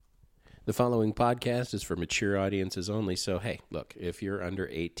The following podcast is for mature audiences only, so hey, look, if you're under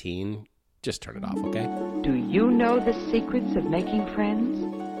 18, just turn it off, okay? Do you know the secrets of making friends?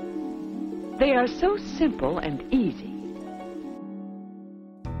 They are so simple and easy.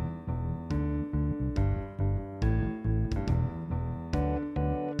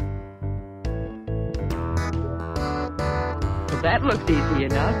 That looks easy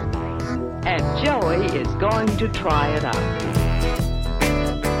enough. And Joey is going to try it out.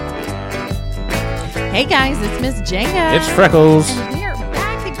 Hey guys, it's Miss Jenga. It's Freckles. And we are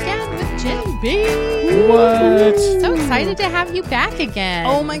back again with Jenny B. What? So excited to have you back again.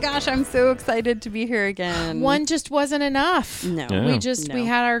 Oh my gosh, I'm so excited to be here again. One just wasn't enough. No. Yeah. We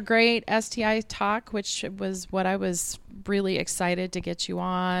had our great STI talk, which was what I was really excited to get you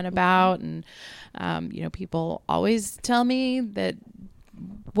on about. And, people always tell me that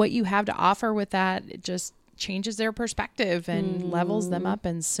what you have to offer with that, it just changes their perspective and levels them up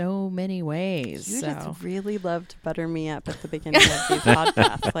in so many ways. You just really love to butter me up at the beginning of these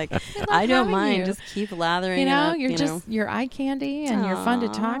podcasts. Like, I don't mind. You. Just keep lathering up. You're eye candy and you're fun to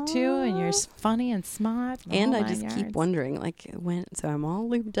talk to and you're funny and smart. And I just keep wondering, so I'm all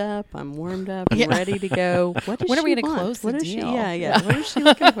lubed up, I'm warmed up, I'm ready to go. When are we going to close the deal? What is she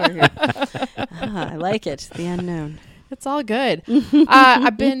looking for here? I like it. The unknown. It's all good.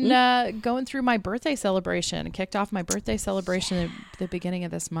 I've been going through my birthday celebration. I kicked off my birthday celebration at the beginning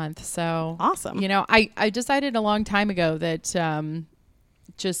of this month. So awesome. I decided a long time ago that I'm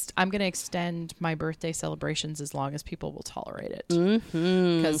going to extend my birthday celebrations as long as people will tolerate it.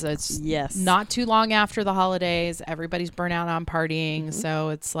 Because it's not too long after the holidays. Everybody's burnt out on partying. So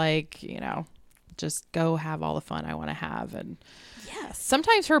it's like, just go have all the fun I want to have. And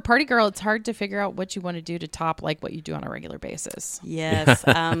sometimes for a party girl, it's hard to figure out what you want to do to top like what you do on a regular basis. Yes.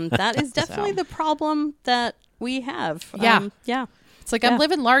 That is definitely the problem that we have. It's like I'm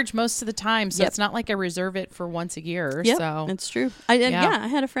living large most of the time, so it's not like I reserve it for once a year. Yep, So it's true. I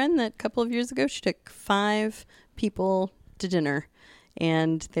had a friend that a couple of years ago, she took 5 people to dinner.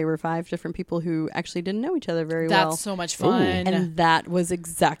 And they were 5 different people who actually didn't know each other very well. That's so much fun. And that was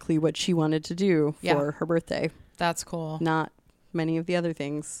exactly what she wanted to do for her birthday. That's cool. Not many of the other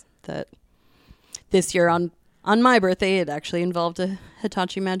things that this year on my birthday, it actually involved a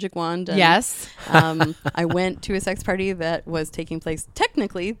Hitachi magic wand. And, yes. I went to a sex party that was taking place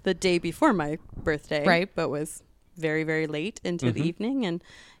technically the day before my birthday. Right. But was very, very late into the evening. And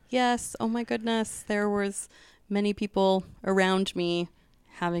yes, oh my goodness, there was many people around me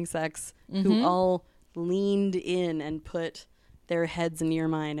having sex who all leaned in and put their heads near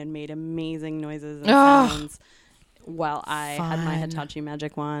mine and made amazing noises and sounds while I had my Hitachi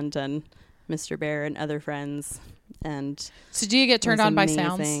magic wand and Mr. Bear and other friends. And so do you get turned on by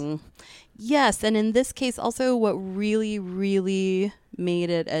sounds? Yes. And in this case, also what really, really made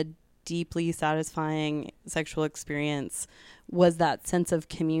it a deeply satisfying sexual experience was that sense of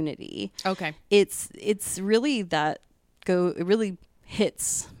community. Okay. It's really it really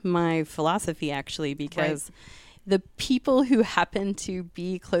hits my philosophy actually, because the people who happen to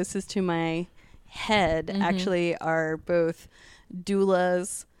be closest to my head actually are both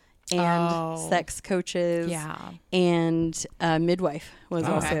doulas and sex coaches. Yeah. And a midwife was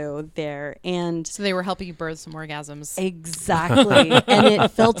also there. And so they were helping you birth some orgasms. Exactly. And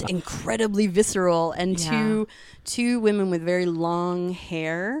it felt incredibly visceral. And two women with very long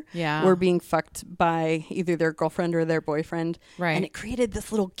hair were being fucked by either their girlfriend or their boyfriend. Right. And it created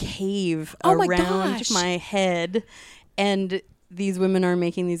this little cave around my head. And these women are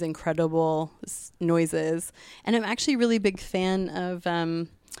making these incredible noises. And I'm actually a really big fan of,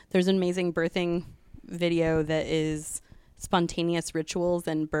 there's an amazing birthing video that is spontaneous rituals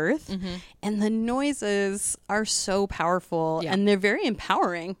and birth. And the noises are so powerful and they're very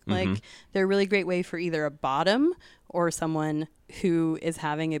empowering. Like they're a really great way for either a bottom or someone who is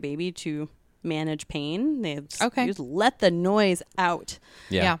having a baby to manage pain. They just let the noise out.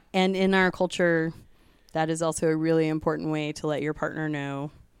 Yeah. And in our culture, that is also a really important way to let your partner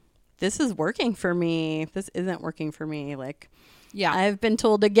know, this is working for me. This isn't working for me. I've been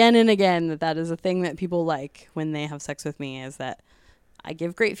told again and again that is a thing that people like when they have sex with me, is that I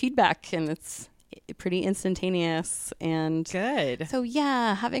give great feedback and it's pretty instantaneous. And good. So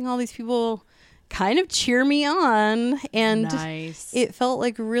having all these people kind of cheer me on, and it felt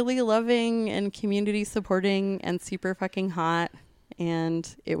like really loving and community supporting and super fucking hot.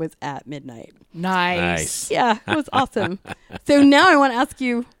 And it was at midnight. Nice. Yeah, it was awesome. So now I want to ask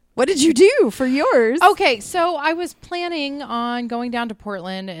you, what did you do for yours? Okay, so I was planning on going down to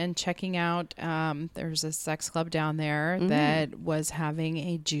Portland and checking out, there's a sex club down there that was having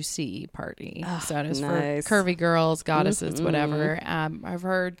a juicy party. So it was for curvy girls, goddesses, whatever. I've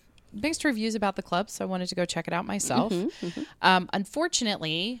heard mixed reviews about the club, so I wanted to go check it out myself.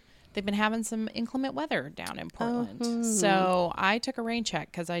 Unfortunately, they've been having some inclement weather down in Portland. So I took a rain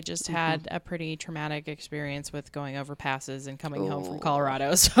check because I just had a pretty traumatic experience with going over passes and coming home from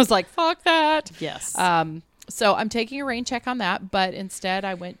Colorado. So I was like, fuck that. Yes. So I'm taking a rain check on that. But instead,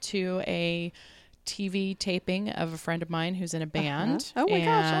 I went to a TV taping of a friend of mine who's in a band. Oh, my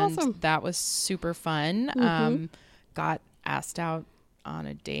gosh. Awesome. That was super fun. Got asked out on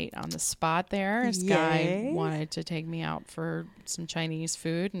a date on the spot there. This guy wanted to take me out for some Chinese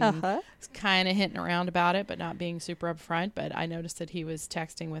food and was kind of hinting around about it, but not being super upfront. But I noticed that he was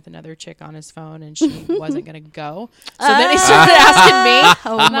texting with another chick on his phone and she wasn't going to go. So then he started asking me.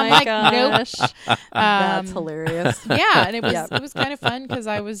 Oh and my I'm like, gosh. nope. That's hilarious. Yeah. And it was kind of fun because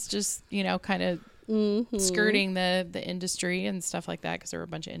I was just, kind of skirting the industry and stuff like that because there were a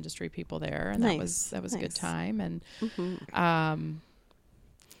bunch of industry people there and that was a good time. And,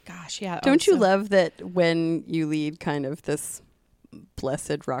 gosh, yeah. Don't you love that when you lead kind of this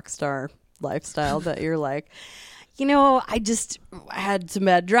blessed rock star lifestyle that you're like, I had some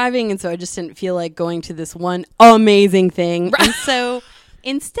bad driving, and so I just didn't feel like going to this one amazing thing. And so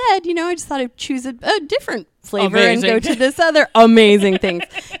instead, I just thought I'd choose a different flavor and go to this other amazing thing.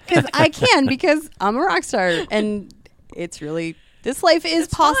 Because I'm a rock star, and it's really... This life is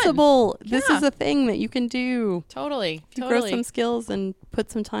possible. Fun. This is a thing that you can do. Totally. If you grow some skills and put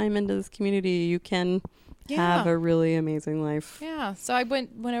some time into this community, you can have a really amazing life. Yeah. So I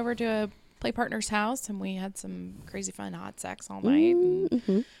went over to a play partner's house and we had some crazy fun hot sex all night.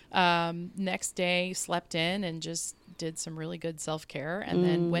 And, next day slept in and just did some really good self-care and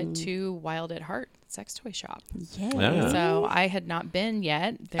then went to Wild at Heart sex toy shop. Yeah. So I had not been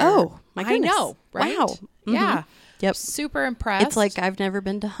yet. Oh, my goodness. I know, right? Wow. Yeah. Yep. Super impressed. It's like I've never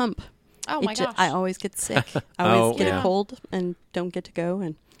been to Hump. Oh my gosh. I always get sick. I always get a cold and don't get to go.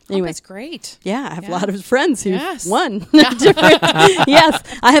 And anyway, it's great. Yeah, I have a lot of friends who won. Different. Yes,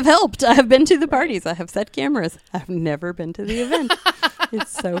 I have helped. I have been to the parties. I have set cameras. I've never been to the event.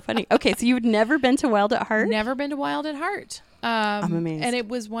 It's so funny. Okay, so you've never been to Wild at Heart? Never been to Wild at Heart. I'm amazed. And it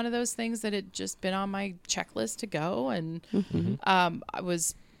was one of those things that had just been on my checklist to go. And I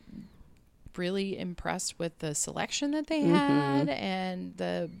was really impressed with the selection that they had and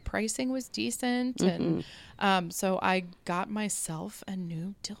the pricing was decent. And so I got myself a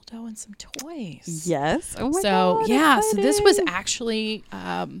new dildo and some toys. Yes. Oh my God, exciting. So this was actually...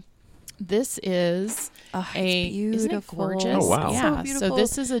 this is beautiful. Isn't it gorgeous? Oh, wow. Yeah. So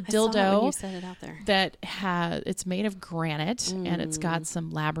this is a dildo you set it out there. that it's made of granite and it's got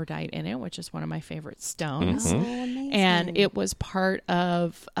some labradite in it, which is one of my favorite stones. Oh, amazing. And it was part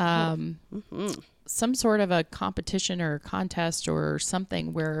of some sort of a competition or contest or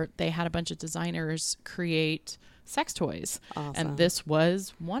something where they had a bunch of designers create sex toys. Awesome. And this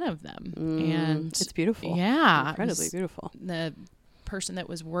was one of them. And it's beautiful. Yeah. Incredibly beautiful. The person that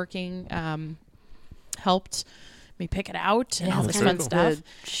was working helped me pick it out and all this fun stuff.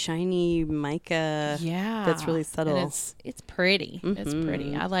 The shiny mica. Yeah, that's really subtle. And it's pretty. It's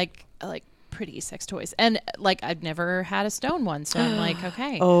pretty. I like pretty sex toys, and I've never had a stone one, so I'm like,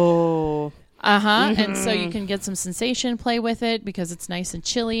 okay. Oh. And so you can get some sensation play with it because it's nice and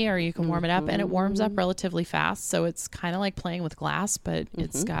chilly, or you can warm it up, and it warms up relatively fast. So it's kind of like playing with glass, but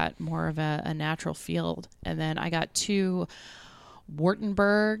it's got more of a natural feel. And then I got 2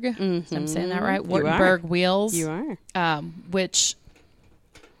 Wartenberg, I'm saying that right? Wartenberg wheels. You are. Which,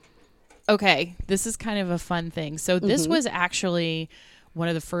 okay, this is kind of a fun thing. So this was actually one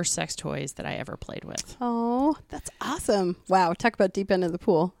of the first sex toys that I ever played with. Oh, that's awesome. Wow. Talk about deep end of the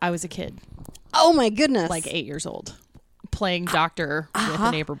pool. I was a kid. Oh my goodness. Like 8 years old. Playing doctor with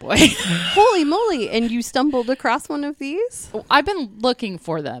a neighbor boy. Holy moly. And you stumbled across one of these? I've been looking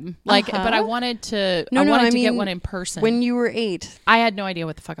for them. But I wanted to get one in person. When you were 8. I had no idea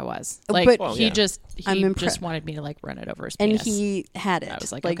what the fuck it was. He just wanted me to run it over his penis. And he had it. I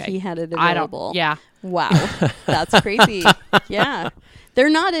was like, okay. He had it available. Yeah. Wow. That's crazy. Yeah. They're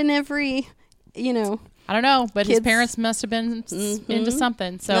not in every, I don't know, but his parents must have been into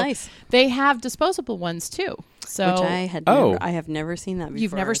something. So nice. They have disposable ones too. So which I have never seen that before.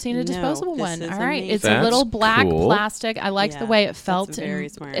 You've never seen a disposable one. All right. Amazing. It's a little black plastic. I liked the way it felt. That's very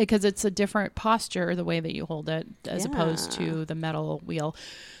smart. Because it's a different posture, the way that you hold it, as opposed to the metal wheel.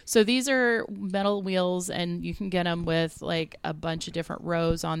 So these are metal wheels, and you can get them with a bunch of different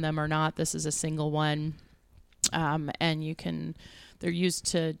rows on them or not. This is a single one. And you can... They're used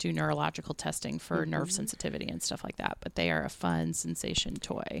to do neurological testing for nerve sensitivity and stuff like that, but they are a fun sensation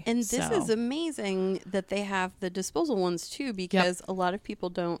toy. And this is amazing that they have the disposal ones too, because a lot of people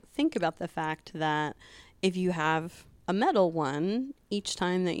don't think about the fact that if you have a metal one, each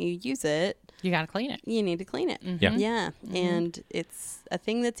time that you use it, you got to clean it. You need to clean it. Yeah. Yeah. And it's a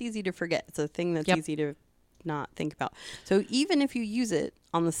thing that's easy to forget. It's a thing that's easy to not think about. So even if you use it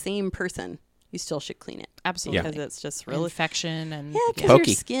on the same person, you still should clean it. Absolutely. Because it's just really infection and because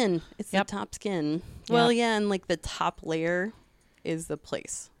your skin, it's the top skin. Well, and like the top layer is the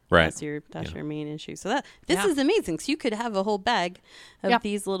place. Right. That's your main issue. So this is amazing. So you could have a whole bag of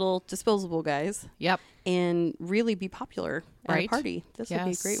these little disposable guys. Yep. And really be popular at a party. This would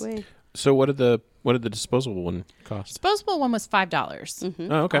be a great way. So what did the disposable one cost? Disposable one was $5.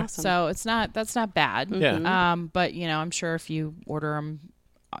 Oh, okay. Awesome. So that's not bad. Yeah. But I'm sure if you order them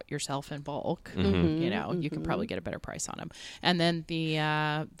yourself in bulk, you can probably get a better price on them. And then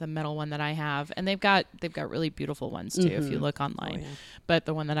the metal one that I have, and they've got really beautiful ones too if you look online. Oh, yeah. But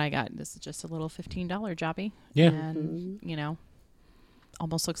the one that I got, this is just a little $15 jobby. Yeah. And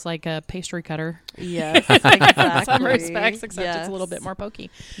almost looks like a pastry cutter. Yes, exactly. In some respects, except it's a little bit more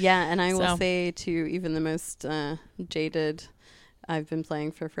pokey. Yeah, and I will say to even the most jaded, I've been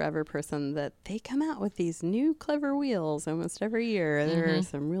playing for forever person, that they come out with these new clever wheels almost every year. There are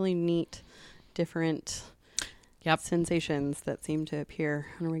some really neat, different sensations that seem to appear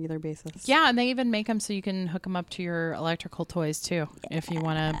on a regular basis. Yeah, and they even make them so you can hook them up to your electrical toys too, if you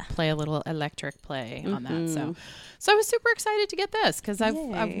want to play a little electric play on that. So I was super excited to get this because I've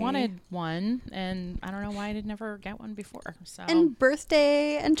wanted one, and I don't know why I did never get one before. So and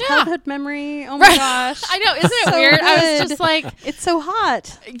birthday and childhood memory. Oh my gosh, I know, isn't it weird? Good. I was just like, it's so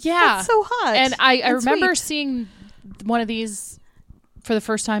hot. Yeah, it's so hot. And I remember seeing one of these for the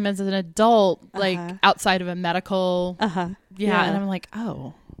first time as an adult, like outside of a medical. Yeah, and I'm like,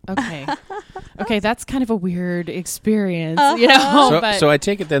 oh, okay. Okay, that's kind of a weird experience, So I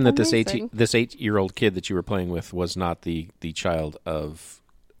take it then that this 8-year-old kid that you were playing with was not the child of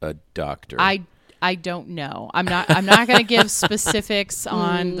a doctor. I don't know. I'm not going to give specifics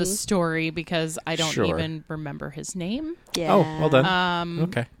on the story because I don't even remember his name. Yeah. Oh, well done.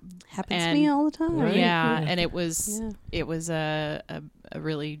 Okay. Happens to me all the time. Right? Yeah, and it was a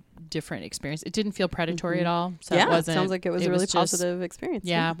really different experience. It didn't feel predatory at all. So it wasn't. Sounds like it was a really positive experience.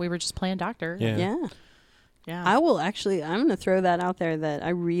 Yeah, we were just playing doctor. Yeah. I will I'm going to throw that out there that I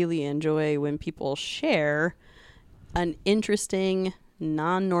really enjoy when people share an interesting,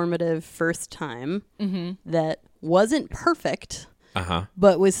 non-normative first time that wasn't perfect,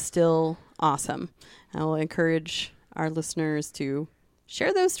 but was still awesome. I will encourage our listeners to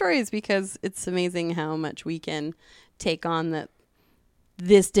share those stories because it's amazing how much we can take on that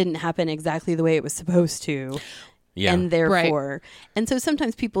this didn't happen exactly the way it was supposed to. Yeah. And therefore, and so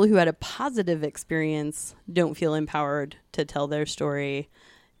sometimes people who had a positive experience don't feel empowered to tell their story.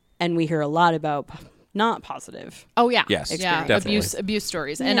 And we hear a lot about not positive. Oh yeah. Yes. Yeah. Definitely. Abuse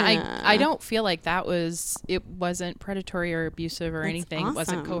stories. And I don't feel like it wasn't predatory or abusive or anything. Awesome. It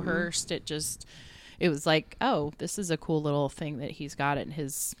wasn't coerced. It was like, oh, this is a cool little thing that he's got in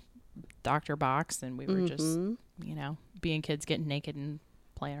his doctor box. And we were just, being kids, getting naked and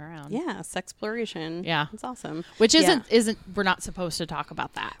playing around. Yeah. Sexploration. Yeah. It's awesome. Which we're not supposed to talk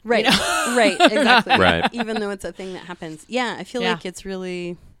about that. Right. Right. Exactly. Right. Even though it's a thing that happens. Yeah. I feel like it's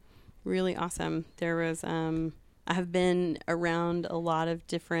really, really awesome. There was, I have been around a lot of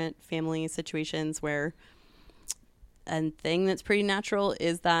different family situations where a thing that's pretty natural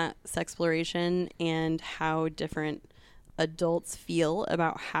is that sexploration and how different adults feel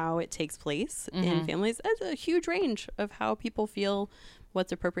about how it takes place in families. There's a huge range of how people feel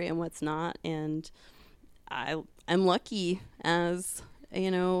what's appropriate and what's not. And I'm lucky as,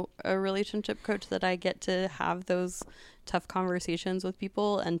 a relationship coach that I get to have those tough conversations with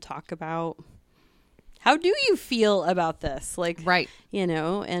people and talk about how do you feel about this? Like, right.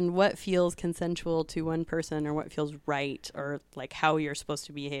 And what feels consensual to one person or what feels right or like how you're supposed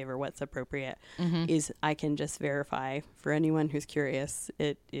to behave or what's appropriate is I can just verify for anyone who's curious.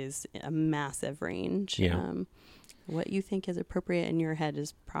 It is a massive range. Yeah. What you think is appropriate in your head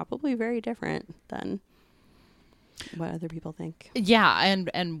is probably very different than what other people think. Yeah,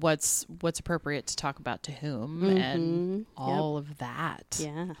 and what's appropriate to talk about to whom and all of that.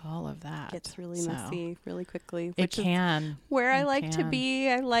 Yeah. All of that. Gets really messy really quickly. It can. Where I like to be.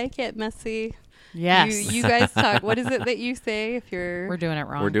 I like it messy. Yes. You guys talk. What is it that you say if you're... We're doing it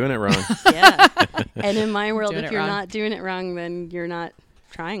wrong. We're doing it wrong. Yeah. And in my world, if you're not doing it wrong, then you're not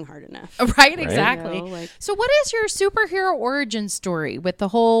trying hard enough. Right, exactly. So what is your superhero origin story with the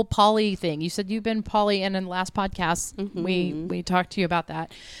whole poly thing? You said you've been poly, and in the last podcast we talked to you about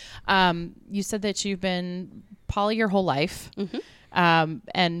that. You said that you've been poly your whole life. Mm-hmm.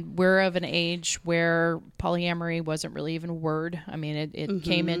 And we're of an age where polyamory wasn't really even a word. I mean, it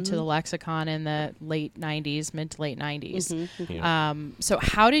came into the lexicon in the late 90s, mid to late 90s. Mm-hmm. Yeah. So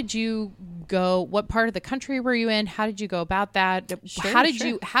how did you go? What part of the country were you in? How did you go about that? Sure,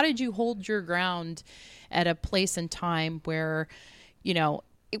 how did you hold your ground at a place and time where, you know,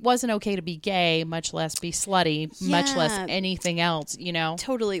 it wasn't okay to be gay, much less be slutty, much less anything else, you know?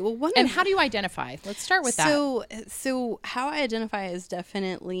 Totally. Well, how do you identify? Let's start with that. So how I identify is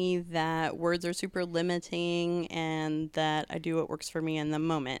definitely that words are super limiting and that I do what works for me in the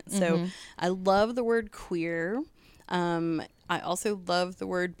moment. So I love the word queer. I also love the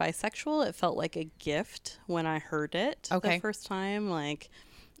word bisexual. It felt like a gift when I heard it the first time. Like,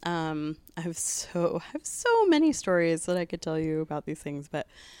 I have so many stories that I could tell you about these things, but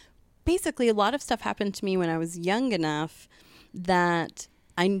basically a lot of stuff happened to me when I was young enough that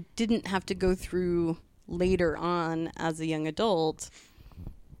I didn't have to go through later on as a young adult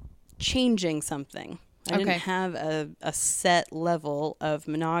changing something. I didn't have a set level of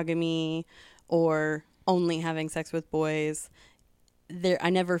monogamy or only having sex with boys.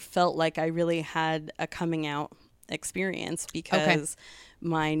 I never felt like I really had a coming out experience because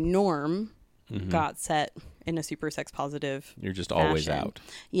my norm got set in a super sex positive You're just fashion. always out.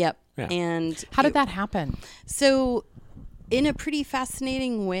 Yep. Yeah. And how did that happen? So in a pretty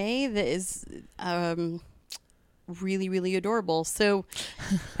fascinating way that is really, really adorable. So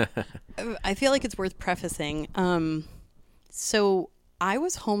I feel like it's worth prefacing. So I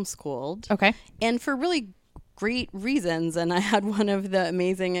was homeschooled. Okay. And for really great reasons. And I had one of the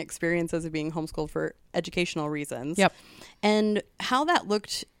amazing experiences of being homeschooled for educational reasons. Yep. And how that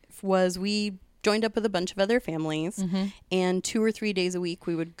looked was we joined up with a bunch of other families and 2 or 3 days a week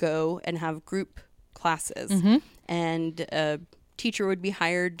we would go and have group classes. And a teacher would be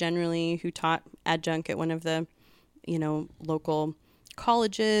hired generally who taught adjunct at one of the, you know, local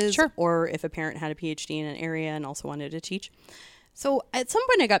colleges. Sure. Or if a parent had a PhD in an area and also wanted to teach. So at some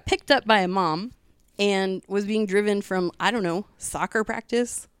point I got picked up by a mom and was being driven from, I don't know, soccer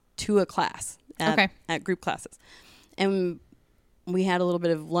practice to a class at group classes. And we had a little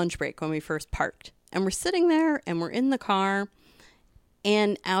bit of lunch break when we first parked. And we're sitting there and we're in the car.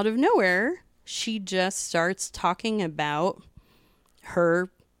 And out of nowhere, she just starts talking about her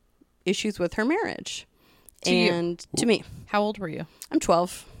issues with her marriage. To me. How old were you? I'm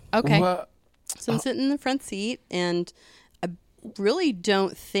 12. Okay. So I'm sitting in the front seat and I really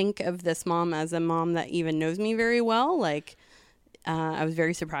don't think of this mom as a mom that even knows me very well. Like, I was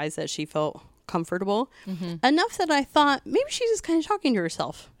very surprised that she felt comfortable enough that I thought maybe she's just kind of talking to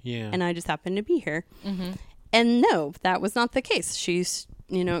herself. Yeah. And I just happened to be here. And no, that was not the case. She's,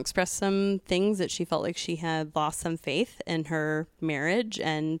 you know, expressed some things that she felt like she had lost some faith in her marriage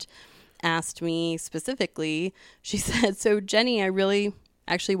and asked me specifically, she said, "So Jeny, I really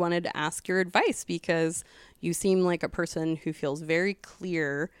actually wanted to ask your advice because you seem like a person who feels very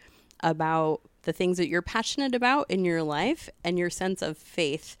clear about the things that you're passionate about in your life and your sense of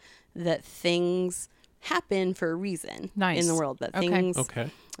faith that things happen for a reason in the world, that things,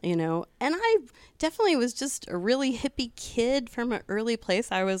 you know." And I definitely was just a really hippie kid from an early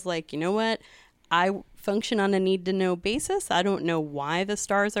place. I was like, you know what? I function on a need to know basis. I don't know why the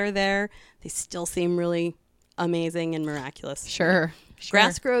stars are there. They still seem really amazing and miraculous. Sure.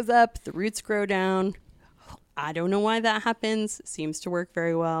 Grass grows up, the roots grow down. I don't know why that happens. It seems to work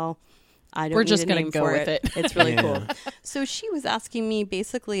very well. We're just going to go with it. It's really cool. So she was asking me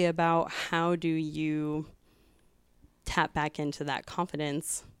basically about how do you tap back into that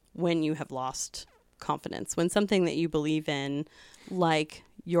confidence when you have lost confidence, when something that you believe in, like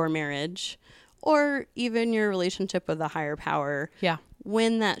your marriage or even your relationship with a higher power,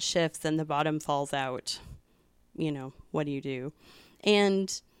 when that shifts and the bottom falls out, you know, what do you do?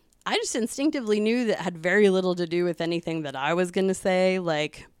 And I just instinctively knew that had very little to do with anything that I was going to say.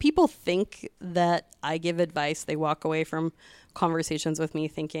 Like, people think that I give advice. They walk away from conversations with me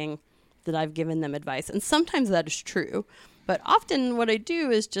thinking that I've given them advice. And sometimes that is true. But often what I do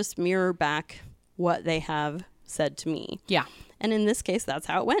is just mirror back what they have said to me. Yeah. And in this case, that's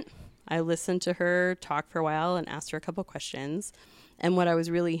how it went. I listened to her talk for a while and asked her a couple questions. And what I was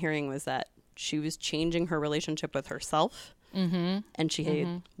really hearing was that she was changing her relationship with herself. And she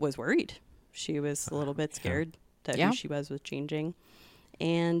was worried. She was a little bit scared that who she was changing.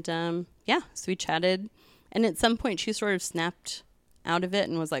 And so we chatted. And at some point she sort of snapped out of it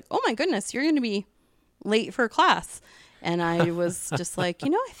and was like, "Oh my goodness, you're going to be late for class." And I was just like, I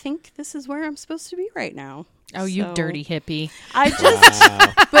think this is where I'm supposed to be right now. Oh, you dirty hippie. I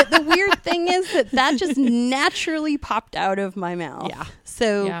just, but the weird thing is that just naturally popped out of my mouth. Yeah.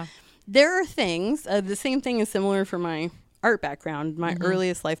 So there are things, the same thing is similar for my art background. My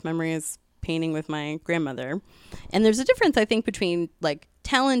earliest life memory is painting with my grandmother. And there's a difference, I think, between like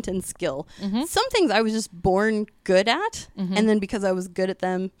talent and skill. Some things I was just born good at. And then because I was good at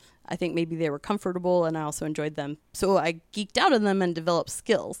them, I think maybe they were comfortable and I also enjoyed them. So I geeked out on them and developed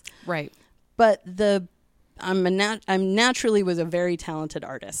skills. Right. But I'm naturally was a very talented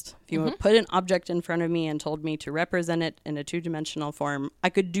artist. If you put an object in front of me and told me to represent it in a 2-dimensional form, I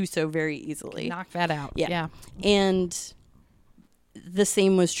could do so very easily. Knock that out. Yeah. And the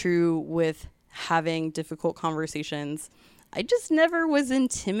same was true with having difficult conversations. I just never was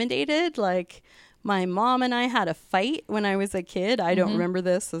intimidated. Like, my mom and I had a fight when I was a kid. I don't remember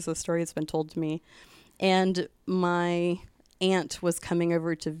this. This is a story that's been told to me. And my aunt was coming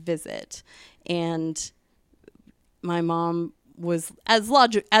over to visit. And my mom was, as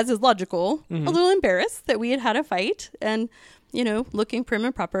is logical, a little embarrassed that we had a fight. And, you know, looking prim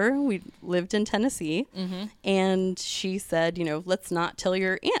and proper, we lived in Tennessee. And she said, you know, let's not tell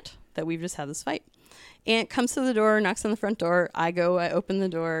your aunt that we've just had this fight. Aunt comes to the door, knocks on the front door. I open the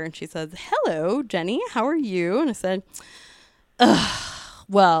door, and she says, hello, Jeny, how are you? And I said,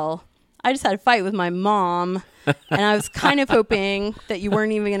 well, I just had a fight with my mom, and I was kind of hoping that you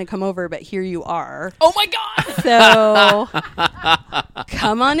weren't even going to come over, but here you are. Oh, my God. So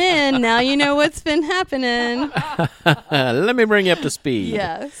come on in. Now you know what's been happening. Let me bring you up to speed.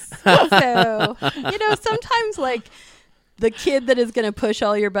 Yes. So, you know, sometimes, like, the kid that is going to push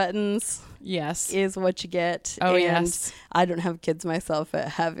all your buttons... Yes. Is what you get. Oh, and yes. I don't have kids myself, but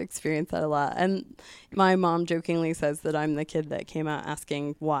have experienced that a lot. And my mom jokingly says that I'm the kid that came out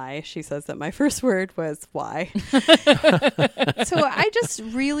asking why. She says that my first word was why. So I just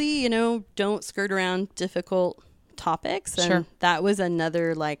really, you know, don't skirt around difficult topics. And that was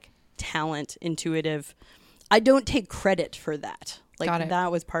another like talent, intuitive. I don't take credit for that. Like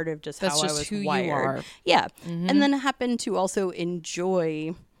that was part of just That's how just I was who wired. You are. Yeah. And then I happened to also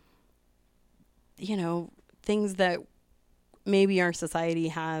enjoy, you know, things that maybe our society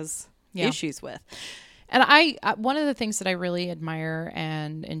has issues with. And I one of the things that I really admire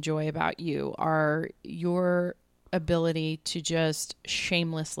and enjoy about you are your ability to just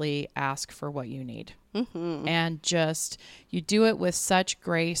shamelessly ask for what you need. And just, you do it with such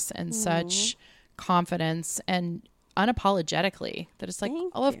grace and such confidence and unapologetically that it's like,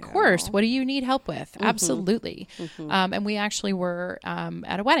 of course, what do you need help with? Absolutely. And we actually were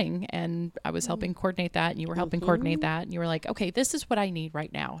at a wedding, and I was helping coordinate that, and you were helping coordinate that, and you were like, okay, this is what I need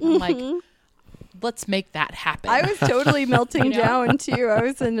right now. And I'm like, let's make that happen. I was totally melting down too. I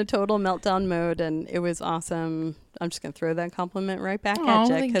was in a total meltdown mode, and it was awesome. I'm just going to throw that compliment right back at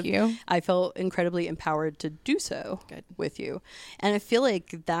you. Thank you. I felt incredibly empowered to do so with you. And I feel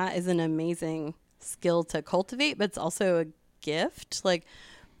like that is an amazing skill to cultivate, but it's also a gift. Like,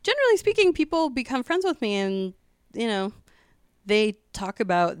 generally speaking, people become friends with me, and you know, they talk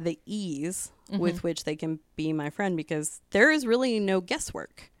about the ease with which they can be my friend, because there is really no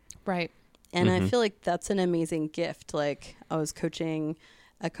guesswork, right? And I feel like that's an amazing gift. Like, I was coaching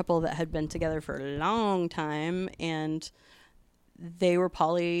a couple that had been together for a long time, and they were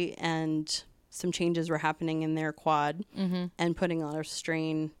poly, and some changes were happening in their quad and putting a lot of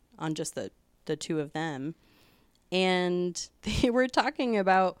strain on just the two of them. And they were talking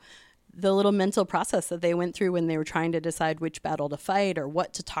about the little mental process that they went through when they were trying to decide which battle to fight or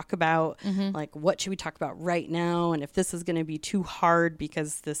what to talk about. Like, what should we talk about right now? And if this is going to be too hard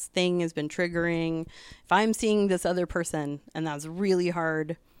because this thing has been triggering, if I'm seeing this other person and that's really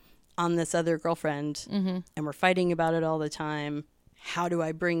hard on this other girlfriend and we're fighting about it all the time, how do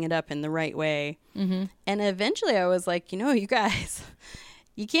I bring it up in the right way? And eventually I was like, you know, you guys,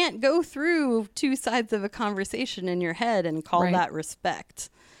 you can't go through two sides of a conversation in your head and call that respect.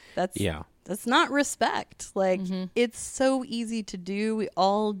 That's not respect. Like, it's so easy to do. We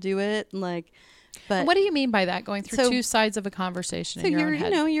all do it. Like, but what do you mean by that? Going through two sides of a conversation in your own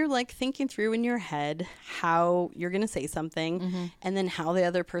head? You know, you're like thinking through in your head how you're going to say something and then how the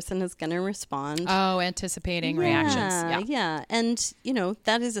other person is going to respond. Oh, anticipating reactions. Yeah. And, you know,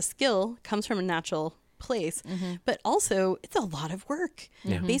 that is a skill, comes from a natural place, but also it's a lot of work.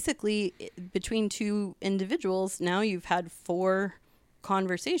 Basically, between two individuals, now you've had 4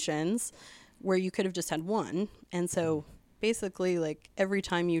 conversations where you could have just had one. And so basically, like, every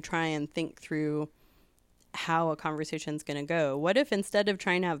time you try and think through how a conversation is going to go, what if instead of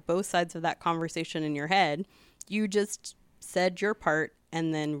trying to have both sides of that conversation in your head, you just said your part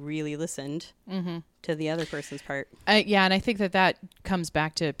and then really listened to the other person's part? Yeah, and I think that comes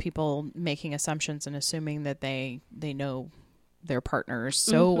back to people making assumptions and assuming that they know their partners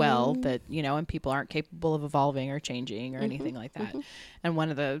so well that, you know, and people aren't capable of evolving or changing or anything like that. And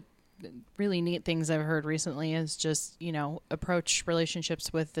one of the really neat things I've heard recently is just, approach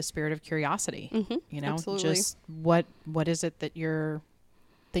relationships with the spirit of curiosity. Absolutely. Just what is it that you're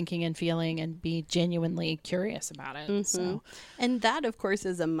thinking and feeling, and be genuinely curious about it. So, and that, of course,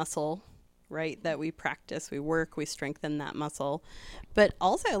 is a muscle, right, that we practice, we work, we strengthen that muscle. But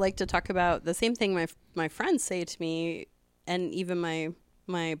also I like to talk about the same thing my friends say to me, and even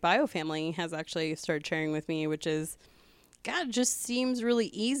my bio family has actually started sharing with me, which is, God, it just seems really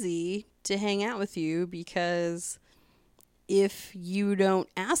easy to hang out with you, because if you don't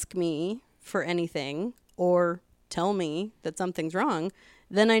ask me for anything or tell me that something's wrong,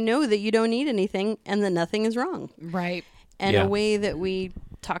 then I know that you don't need anything and that nothing is wrong. Right. And a way that we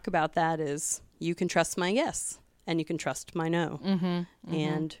talk about that is, you can trust my yes and you can trust my no.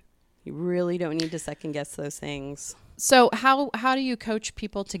 And you really don't need to second guess those things. So how do you coach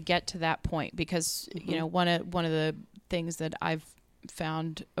people to get to that point? Because, one of the things that I've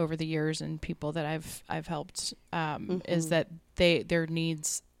found over the years, and people that I've helped, is that their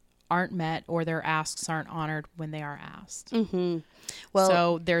needs aren't met, or their asks aren't honored when they are asked. Well,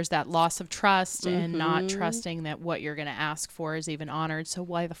 so there's that loss of trust and not trusting that what you're going to ask for is even honored. So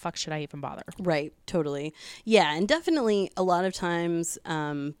why the fuck should I even bother? Right. Totally. Yeah. And definitely a lot of times,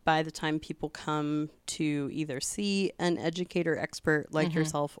 by the time people come to either see an educator expert like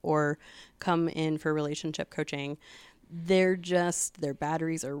yourself, or come in for relationship coaching, their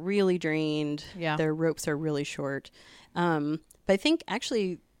batteries are really drained. Yeah. Their ropes are really short. But I think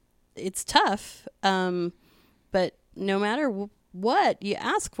actually it's tough. But no matter what you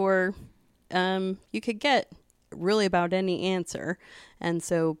ask for, you could get really about any answer. And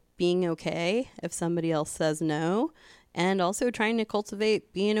so being okay if somebody else says no, and also trying to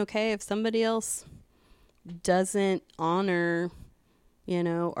cultivate being okay if somebody else doesn't honor,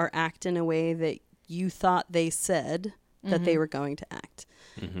 or act in a way that you thought they said that they were going to act.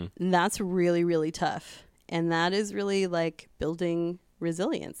 And that's really, really tough. And that is really like building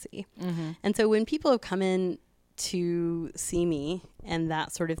resiliency. And so when people have come in to see me and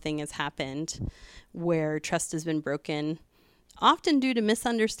that sort of thing has happened, where trust has been broken, often due to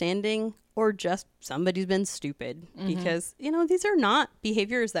misunderstanding or just somebody's been stupid, because, these are not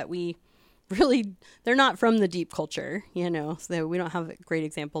behaviors that we really, they're not from the deep culture, so we don't have great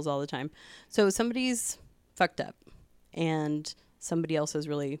examples all the time. So somebody's fucked up and somebody else is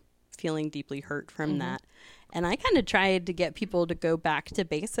really feeling deeply hurt from that. And I kind of tried to get people to go back to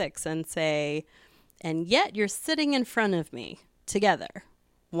basics and say, and yet you're sitting in front of me together.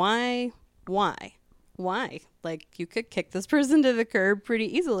 Why? Like, you could kick this person to the curb pretty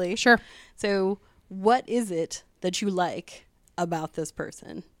easily. Sure. So what is it that you like about this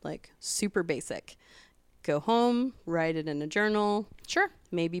person? Like, super basic. Go home, write it in a journal. Sure.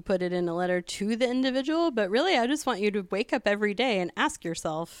 Maybe put it in a letter to the individual. But really, I just want you to wake up every day and ask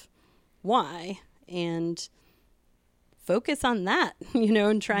yourself why, and focus on that,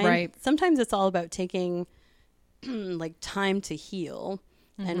 and try. Right. Sometimes it's all about taking like time to heal.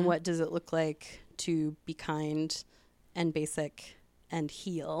 And what does it look like to be kind and basic and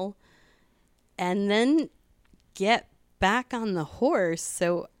heal, and then get back on the horse.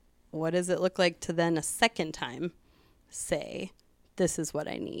 So what does it look like to then a second time say, this is what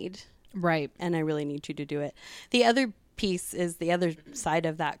I need. Right. And I really need you to do it. The other piece is, the other side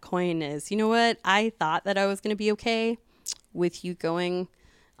of that coin is, you know what? I thought that I was going to be okay with you going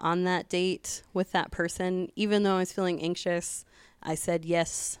on that date with that person. Even though I was feeling anxious, I said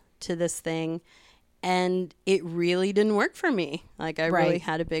yes to this thing, and it really didn't work for me. Like, I really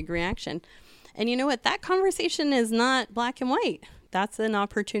had a big reaction. And you know what? That conversation is not black and white. That's an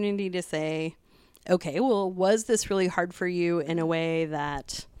opportunity to say, okay, well, was this really hard for you in a way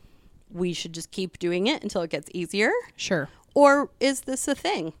that we should just keep doing it until it gets easier? Sure. Or is this a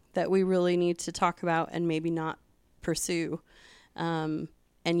thing that we really need to talk about and maybe not pursue? And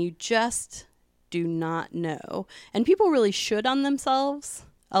you just do not know. And people really should on themselves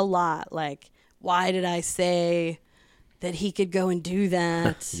a lot. Like, why did I say that he could go and do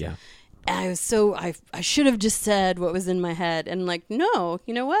that? Yeah. I should have just said what was in my head. And like, no,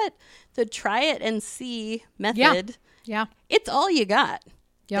 you know what? The try it and see method. Yeah. It's all you got.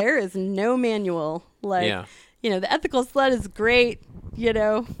 Yep. There is no manual. Like, the ethical slut is great,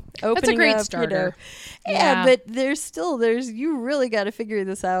 opening That's a great up, starter. But you really got to figure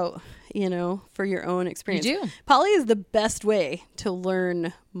this out, for your own experience. You do. Poly is the best way to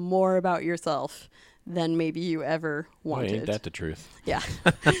learn more about yourself than maybe you ever wanted. Ain't that the truth? Yeah.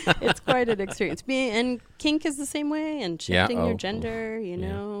 It's quite an experience. And kink is the same way, and shifting your gender,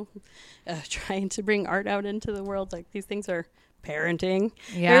 trying to bring art out into the world. Like, these things are parenting.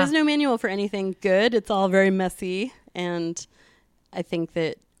 Yeah. There is no manual for anything good. It's all very messy. And I think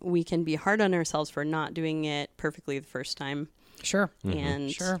that we can be hard on ourselves for not doing it perfectly the first time. Sure. And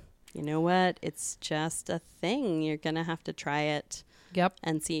you know what? It's just a thing. You're going to have to try it. Yep.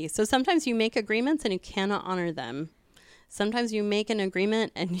 And see. So sometimes you make agreements and you cannot honor them. Sometimes you make an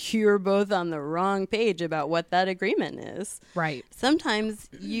agreement and you're both on the wrong page about what that agreement is. Right. Sometimes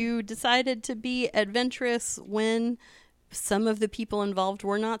you decided to be adventurous when some of the people involved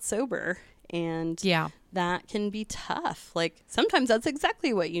were not sober. And that can be tough. Like sometimes that's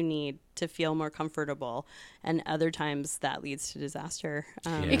exactly what you need to feel more comfortable. And other times that leads to disaster.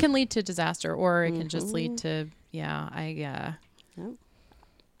 It can lead to disaster, or it can just lead to, I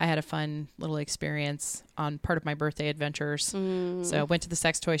had a fun little experience on part of my birthday adventures. So I went to the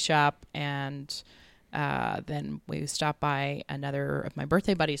sex toy shop, and then we stopped by another of my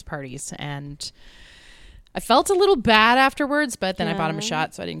birthday buddies' parties, and I felt a little bad afterwards, but then I bought him a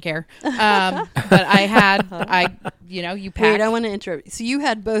shot, so I didn't care. But you pack. Wait, I want to interrupt. So you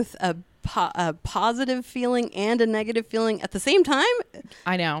had both a positive feeling and a negative feeling at the same time?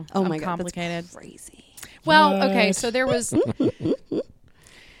 I know. Oh my God, complicated. that's crazy. Well, okay, so there was...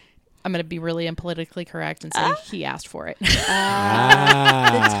 I'm going to be really unpolitically correct and say he asked for it. The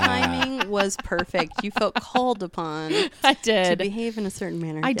timing was perfect. You felt called upon to behave in a certain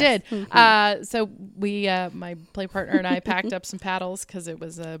manner. I did. So we, my play partner and I packed up some paddles because it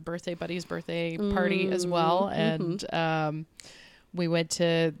was a birthday buddy's birthday party as well. And we went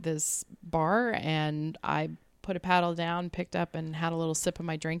to this bar, and I put a paddle down, picked up, and had a little sip of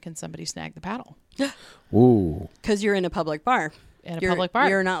my drink, and somebody snagged the paddle. Ooh. Because you're in a public bar. Public bar.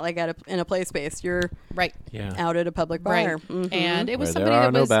 You're not like in a play space. You're out at a public bar. Right. And it was somebody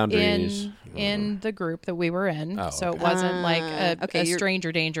that was in the group that we were in. So it wasn't like a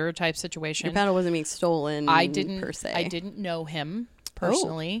stranger danger type situation. Your paddle wasn't being stolen per se. I didn't know him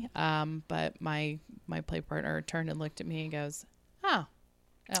personally. But my play partner turned and looked at me and goes, oh,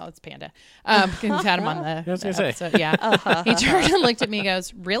 it's Panda. We've had him on the episode. Yeah. He turned and looked at me and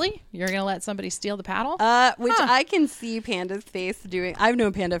goes, really? You're going to let somebody steal the paddle? Which I can see Panda's face doing. I've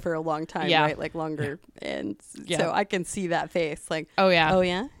known Panda for a long time, right? Like longer. And so I can see that face. Like, oh,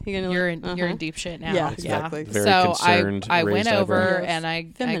 yeah? You're in deep shit now. Yeah, exactly. Very so concerned, I went over eyebrows. and I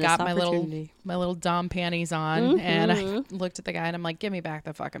got my little Dom panties on, and I looked at the guy and I'm like, give me back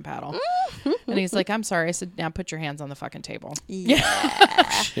the fucking paddle. And he's like, I'm sorry. I said, now put your hands on the fucking table.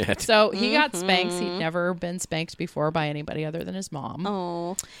 Yeah. Shit. So he got spanks. He'd never been spanked before by anybody other than his mom.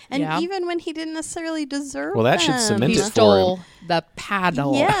 Oh, and even when he didn't necessarily deserve that should cement he it stole for him. the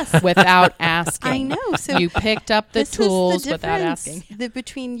paddle Yes. without asking. I know. So you picked up the tools the without asking.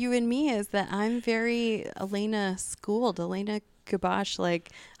 Between you and me is that I'm very Elena schooled. Elena Gabosh,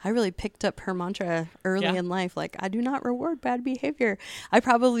 like I really picked up her mantra early in life. Like, I do not reward bad behavior. I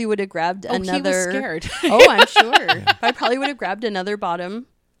probably would have grabbed another. He was scared. Oh, I'm sure. I probably would have grabbed another bottom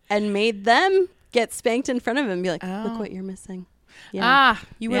and made them get spanked in front of him and be like, look what you're missing. Yeah.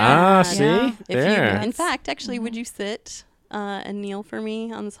 You would. See? Yeah. There. In fact, actually, would you sit and kneel for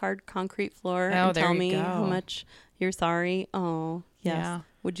me on this hard concrete floor Oh, and tell you me go. how much you're sorry? Oh, yes. Yeah.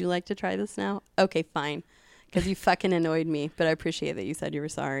 Would you like to try this now? Okay, fine. Because you fucking annoyed me, but I appreciate that you said you were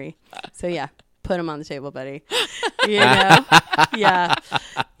sorry. So yeah, put him on the table, buddy. You know? Yeah.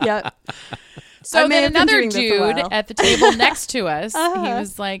 Yep. So then another dude at the table next to us, he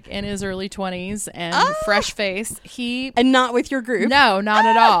was like in his early 20s and fresh face. And not with your group? No, not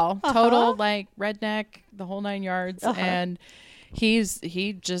at all. Total like redneck, the whole 9 yards. And he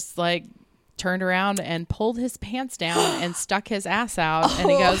just like turned around and pulled his pants down and stuck his ass out. And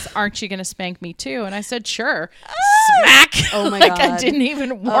he goes, aren't you going to spank me too? And I said, sure. Smack. Oh my like God. I didn't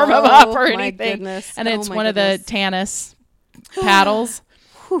even warm him up or my anything. Goodness. And it's one of the Tanis paddles.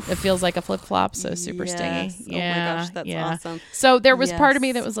 It feels like a flip flop, so super stingy. Yeah, oh my gosh, that's awesome. So there was part of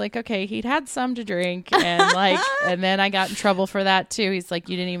me that was like, okay, he'd had some to drink, and like, and then I got in trouble for that too. He's like,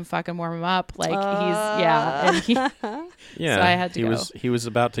 you didn't even fucking warm him up. Like and he, yeah. So I had to go. He was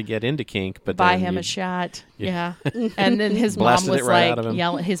about to get into kink, but buy him a shot. Yeah, and then his mom was like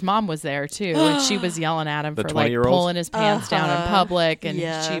yelling. His mom was there too, and she was yelling at him for like pulling his pants down in public, and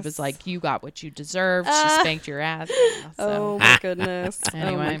she was like, "You got what you deserved." She spanked your ass. Oh my goodness.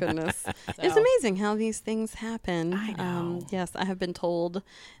 Anyway. Oh my goodness. It's amazing how these things happen. I know. Yes, I have been told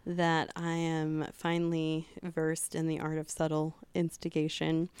that I am finally versed in the art of subtle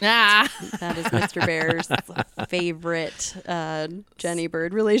instigation. That is Mr. Bear's favorite Jeny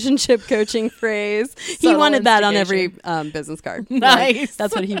Bird relationship coaching phrase. He wanted that on every business card. Nice. Like,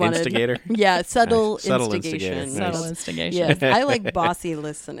 that's what he wanted. Instigator? Yeah, subtle Subtle instigation. instigator. Subtle Nice. instigation. Yes, I like bossy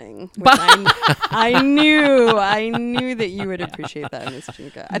listening. Which I knew that you would appreciate that, Miss June.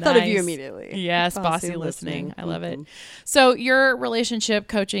 Okay. I thought of you immediately. Yes, bossy listening. I love it. So your relationship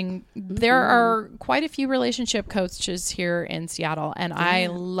coaching, there are quite a few relationship coaches here in Seattle, and I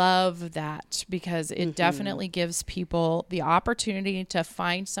love that because it definitely gives people the opportunity to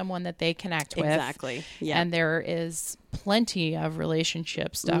find someone that they connect with. Exactly. Yeah. And there is plenty of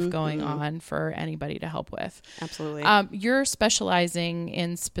relationship stuff going on for anybody to help with. Absolutely. You're specializing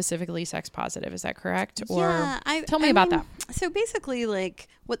in specifically sex positive, is that correct? Or yeah, tell me about that. So basically, like,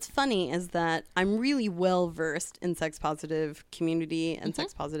 what's funny is that I'm really well versed in sex positive community and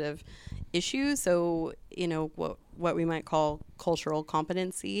sex positive issues. So, you know, what we might call cultural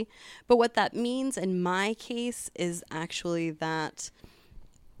competency. But what that means in my case is actually that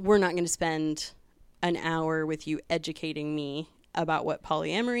we're not going to spend an hour with you educating me about what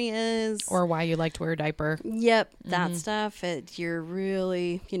polyamory is. Or why you like to wear a diaper. Yep, that stuff. You're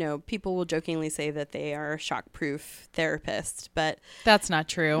really, you know, people will jokingly say that they are shock-proof therapists, but... That's not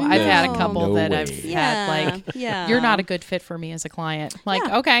true. No. I've had a couple that I've had, like, yeah. You're not a good fit for me as a client. Like,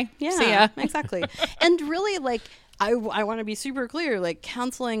 okay, see ya. Exactly. And really, like, I want to be super clear, like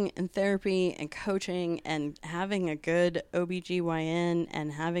counseling and therapy and coaching and having a good OBGYN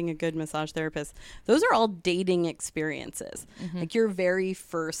and having a good massage therapist, those are all dating experiences. Like your very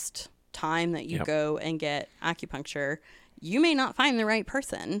first time that you go and get acupuncture, you may not find the right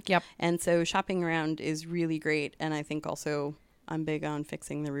person. Yep. And so shopping around is really great. And I think also I'm big on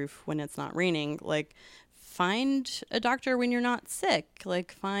fixing the roof when it's not raining. Like find a doctor when you're not sick.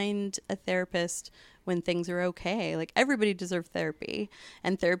 Like find a therapist when things are okay. Like everybody deserves therapy,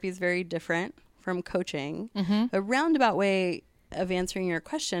 and therapy is very different from coaching. A roundabout way of answering your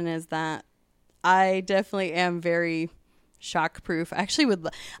question is that I definitely am very shock proof. Actually,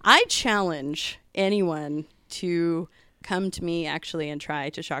 I challenge anyone to come to me actually and try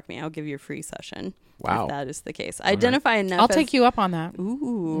to shock me. I'll give you a free session. Wow. If that is the case. Identify enough. I'll take you up on that.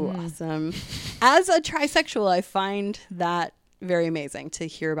 Ooh, awesome. As a trisexual, I find that very amazing to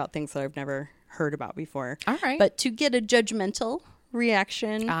hear about things that I've never heard about before. All right. But to get a judgmental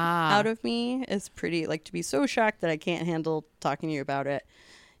reaction out of me is pretty, like, to be so shocked that I can't handle talking to you about it.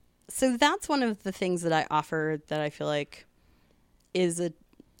 So that's one of the things that I offer that I feel like is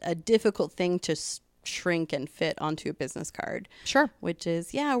a difficult thing to shrink and fit onto a business card. Sure. Which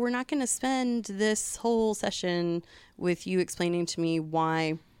is, we're not going to spend this whole session with you explaining to me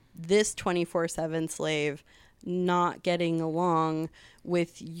why this 24/7 slave not getting along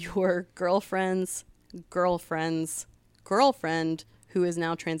with your girlfriend's girlfriend who is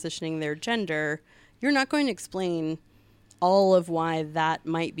now transitioning their gender. You're not going to explain all of why that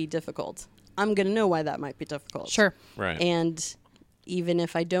might be difficult. I'm going to know why that might be difficult. Sure. Right. And even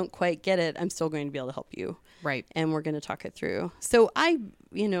if I don't quite get it, I'm still going to be able to help you. Right. And we're going to talk it through. So I,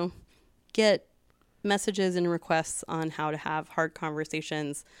 get messages and requests on how to have hard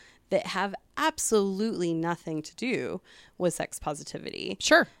conversations that have absolutely nothing to do with sex positivity.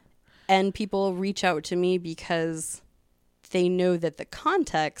 Sure. And people reach out to me because they know that the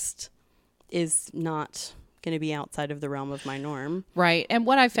context is not going to be outside of the realm of my norm. Right. And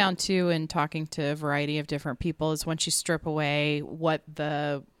what I found too in talking to a variety of different people is once you strip away what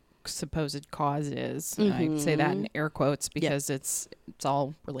the supposed cause is, and I say that in air quotes because it's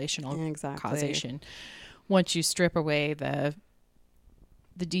all relational causation. Once you strip away the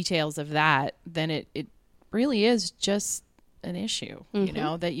details of that, then it really is just an issue,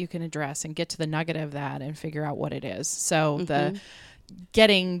 that you can address and get to the nugget of that and figure out what it is. So the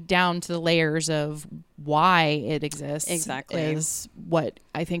getting down to the layers of why it exists is what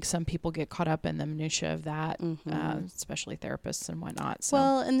I think some people get caught up in, the minutia of that, especially therapists and whatnot. So.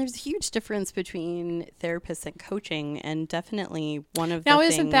 Well, and there's a huge difference between therapists and coaching, and definitely one of now the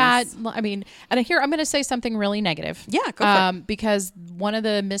isn't things... that, I mean, and here I'm going to say something really negative. Yeah, go for it. Because one of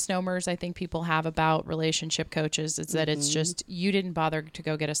the misnomers I think people have about relationship coaches is that it's just, you didn't bother to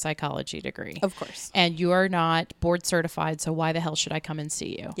go get a psychology degree. Of course. And you are not board certified, so why the hell should I come and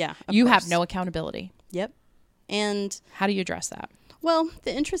see you? Yeah, you have no accountability. Yep. And how do you address that? Well,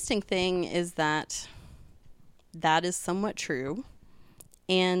 the interesting thing is that is somewhat true.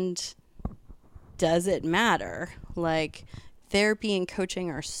 And does it matter? Like, therapy and coaching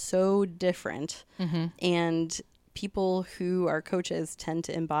are so different. And people who are coaches tend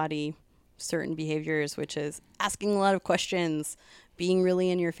to embody certain behaviors, which is asking a lot of questions, being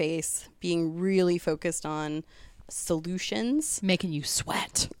really in your face, being really focused on solutions, making you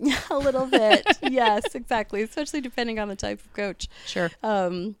sweat a little bit. Yes, exactly, especially depending on the type of coach. Sure.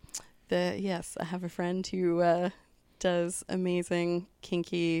 I have a friend who does amazing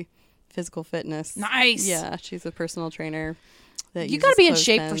kinky physical fitness. Nice. Yeah, she's a personal trainer. that you got to be in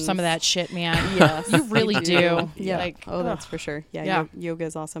shape clothespins. for some of that shit, man. Yes, you really do. Yeah. Like, that's for sure. Yeah. Yeah. Yoga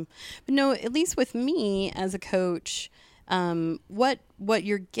is awesome. But no, at least with me as a coach, what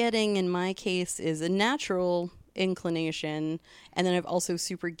you're getting in my case is a natural inclination, and then I've also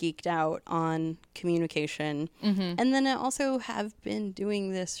super geeked out on communication, and then I also have been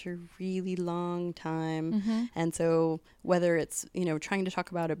doing this for a really long time, and so whether it's trying to talk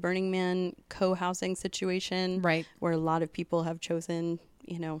about a Burning Man co-housing situation, right, where a lot of people have chosen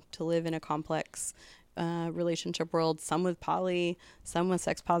to live in a complex relationship world, some with poly, some with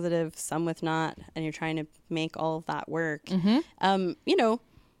sex positive, some with not, and you're trying to make all of that work,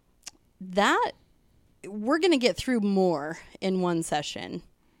 that we're going to get through more in one session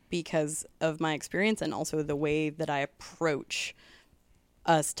because of my experience and also the way that I approach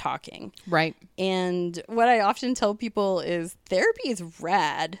us talking. Right. And what I often tell people is therapy is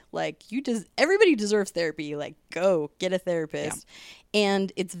rad. Like everybody deserves therapy. Like go get a therapist. Yeah.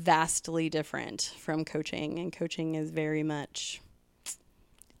 And it's vastly different from coaching. And coaching is very much,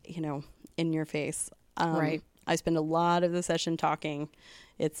 in your face. Right. I spend a lot of the session talking.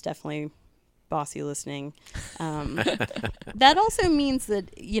 It's definitely bossy listening. That also means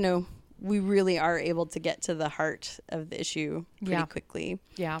that, we really are able to get to the heart of the issue pretty quickly.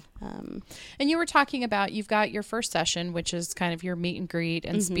 Yeah. And you were talking about, you've got your first session, which is kind of your meet and greet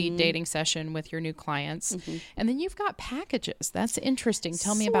and speed dating session with your new clients. And then you've got packages. That's interesting.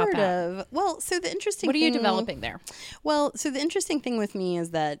 Tell me about that. Well, so the interesting What are you developing there? Well, so the interesting thing with me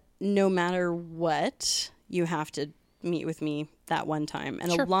is that no matter what, you have to meet with me that one time.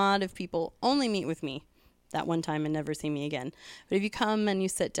 And a lot of people only meet with me that one time and never see me again. But if you come and you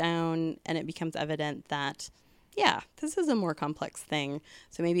sit down and it becomes evident that, this is a more complex thing.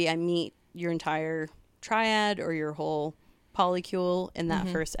 So maybe I meet your entire triad or your whole polycule in that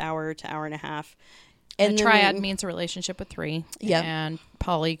first hour to hour and a half. And a triad means a relationship with 3. Yep. And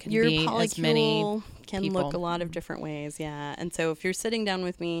poly can your be as many can people. look a lot of different ways. Yeah. And so if you're sitting down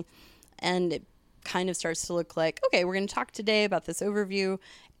with me and it kind of starts to look like, okay, we're going to talk today about this overview,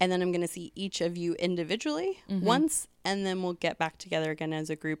 and then I'm going to see each of you individually once, and then we'll get back together again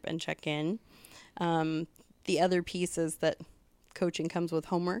as a group and check in. The other piece is that coaching comes with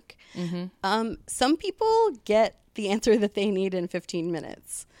homework. Some people get the answer that they need in 15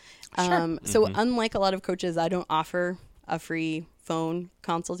 minutes. So unlike a lot of coaches, I don't offer a free phone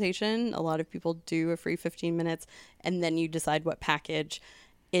consultation. A lot of people do a free 15 minutes, and then you decide what package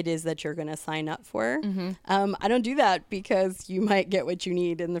it is that you're going to sign up for. I don't do that because you might get what you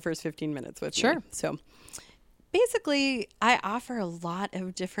need in the first 15 minutes with me. So basically, I offer a lot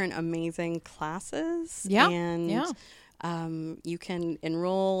of different amazing classes. Yeah. And you can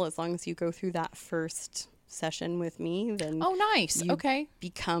enroll as long as you go through that first session with me. Then nice. Okay.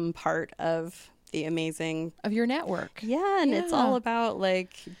 Become part of the amazing of your network. Yeah, and it's all about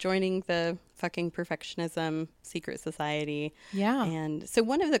like joining the fucking perfectionism secret society. Yeah. And so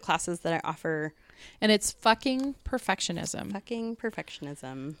one of the classes that I offer, and it's fucking perfectionism. Fucking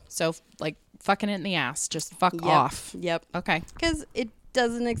perfectionism. So like fucking it in the ass, just fuck off. Yep. Okay. Because it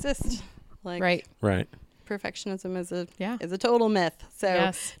doesn't exist. Like right. Perfectionism is a total myth.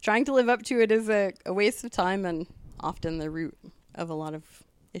 So trying to live up to it is a waste of time and often the root of a lot of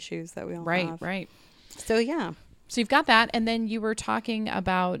issues that we all have. Right. So yeah. So you've got that, and then you were talking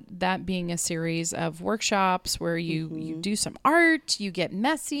about that being a series of workshops where you do some art, you get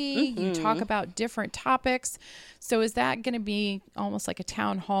messy, you talk about different topics. So is that going to be almost like a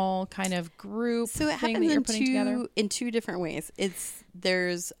town hall kind of group thing that you're putting together? In 2 different ways.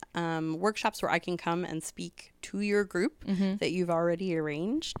 There's workshops where I can come and speak to your group that you've already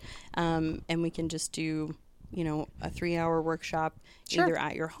arranged, and we can just do a 3-hour workshop either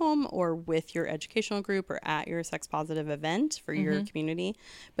at your home or with your educational group or at your sex positive event for your community.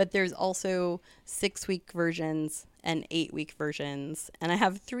 But there's also 6-week versions and 8-week versions. And I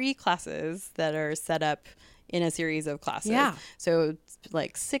have 3 classes that are set up in a series of classes. Yeah. So it's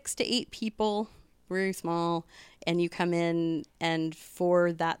like 6 to 8 people, very small. And you come in, and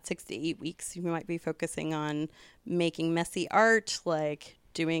for that 6 to 8 weeks, you might be focusing on making messy art, like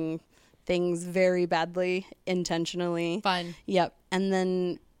doing things very badly, intentionally. Fun. Yep. And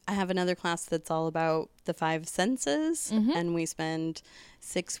then I have another class that's all about the 5 senses. And we spend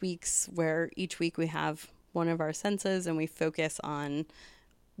 6 weeks where each week we have one of our senses and we focus on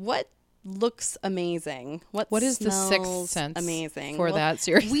what looks amazing. What is the 6th sense amazing for that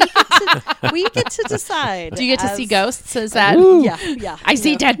series? We get to decide. Do you get to see ghosts? Is that? Yeah. I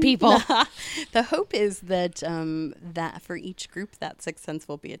see dead people. The hope is that that for each group, that 6th sense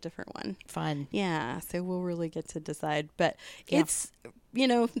will be a different one. Fun. Yeah. So we'll really get to decide. But it's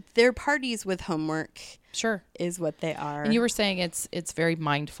they're parties with homework. Sure. Is what they are. And you were saying it's very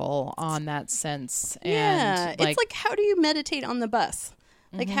mindful on that sense. Yeah. And it's like, how do you meditate on the bus?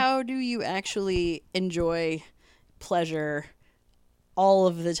 Like, how do you actually enjoy pleasure all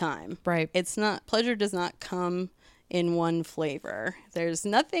of the time? Right. Pleasure does not come in one flavor. There's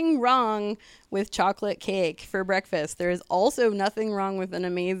nothing wrong with chocolate cake for breakfast. There is also nothing wrong with an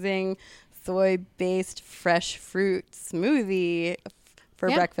amazing soy-based fresh fruit smoothie for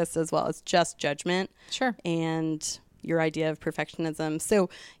breakfast as well. It's just judgment. Sure. And your idea of perfectionism. So,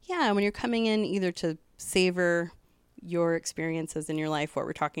 yeah, when you're coming in either to savor your experiences in your life, what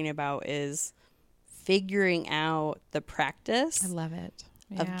we're talking about is figuring out the practice. I love it.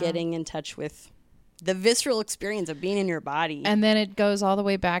 Of getting in touch with the visceral experience of being in your body. And then it goes all the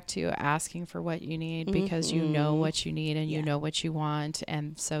way back to asking for what you need, because you know what you need and you know what you want.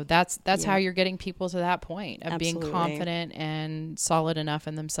 And so that's how you're getting people to that point of being confident and solid enough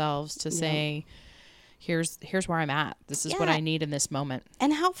in themselves to say, here's where I'm at. This is what I need in this moment.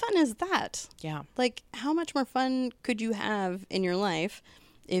 And how fun is that? Yeah. Like, how much more fun could you have in your life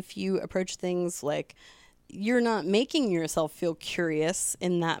if you approach things like, you're not making yourself feel curious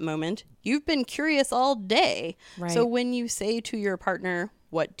in that moment. You've been curious all day. Right. So when you say to your partner,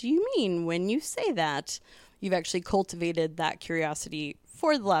 what do you mean when you say that? You've actually cultivated that curiosity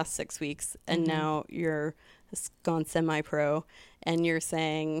for the last 6 weeks. And now you're gone semi-pro and you're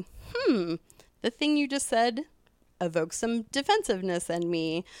saying, the thing you just said evokes some defensiveness in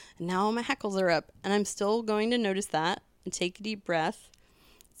me. And now my hackles are up. And I'm still going to notice that and take a deep breath,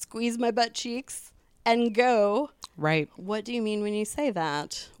 squeeze my butt cheeks, and go, right. What do you mean when you say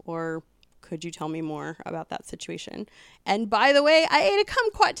that? Or could you tell me more about that situation? And by the way, I ate a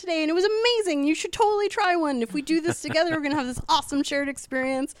kumquat today and it was amazing. You should totally try one. If we do this together, we're going to have this awesome shared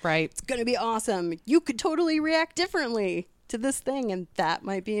experience. Right. It's going to be awesome. You could totally react differently to this thing, and that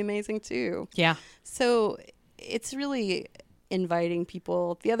might be amazing too. Yeah. So it's really inviting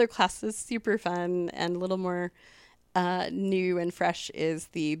people. The other class is super fun and a little more new and fresh is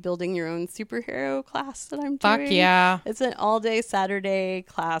the building your own superhero class that I'm doing. Fuck yeah. It's an all-day Saturday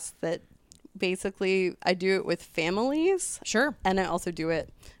class that basically I do it with families. Sure. And I also do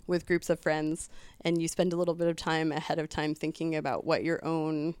it with groups of friends. And you spend a little bit of time ahead of time thinking about what your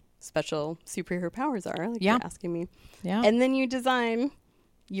own special superhero powers are, like you're asking me. Yeah. And then you design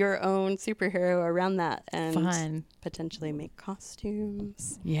your own superhero around that and potentially make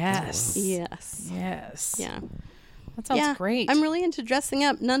costumes. Yes. Yes. Yes. Yeah. That sounds great. I'm really into dressing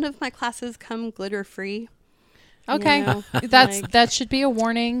up. None of my classes come glitter free. Okay. You know, that should be a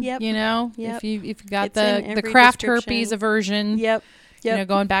warning. Yep. You know, Yep. if you got It's in the every craft description. herpes aversion. Yep. You know,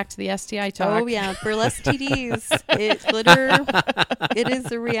 going back to the STI talk. Oh yeah, burlesque TDs. Glitter. It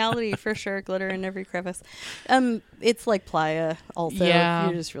is a reality for sure. Glitter in every crevice. It's like playa. Also,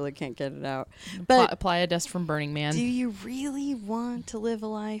 you just really can't get it out. But playa dust from Burning Man. Do you really want to live a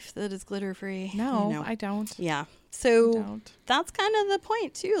life that is glitter free? No, I don't. Yeah. So that's kind of the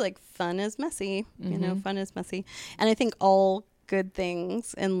point too. Like, fun is messy. You know, fun is messy, and I think all good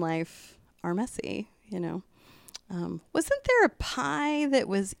things in life are messy. You know. Wasn't there a pie that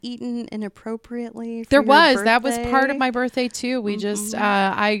was eaten inappropriately? There was. That was part of my birthday too. We just,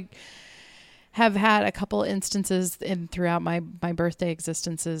 I have had a couple instances throughout my birthday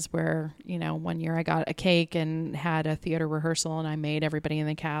existences where, you know, one year I got a cake and had a theater rehearsal and I made everybody in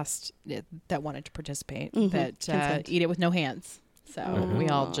the cast that wanted to participate that eat it with no hands. So we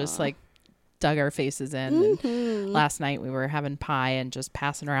all just like dug our faces in. And last night we were having pie and just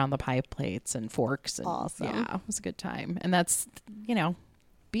passing around the pie plates and forks. And awesome. Yeah, it was a good time. And that's, you know,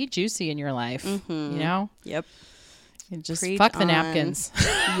 be juicy in your life, you know? Yep. And just fuck the napkins.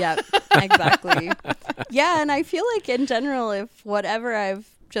 Yep, exactly. Yeah, and I feel like in general, if whatever I've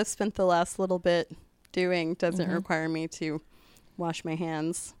just spent the last little bit doing doesn't require me to wash my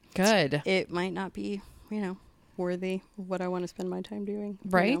hands, good. It might not be, you know, worthy of what I want to spend my time doing.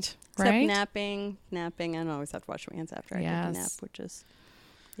 Right. You know? Except napping. I don't always have to wash my hands after I take a nap, which is,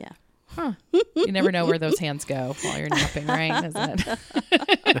 Huh. You never know where those hands go while you're napping, right? Isn't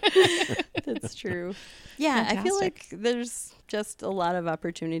it? That's true. Yeah, fantastic. I feel like there's just a lot of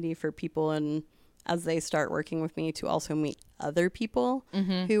opportunity for people, and as they start working with me, to also meet other people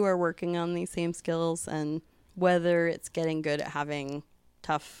who are working on these same skills, and whether it's getting good at having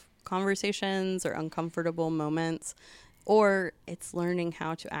tough conversations or uncomfortable moments, or it's learning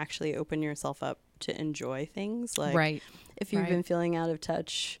how to actually open yourself up to enjoy things. Like if you've been feeling out of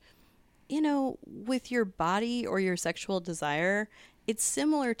touch, you know, with your body or your sexual desire, it's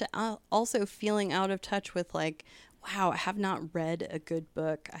similar to also feeling out of touch with like, wow, I have not read a good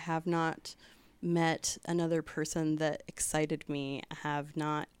book. I have not met another person that excited me, have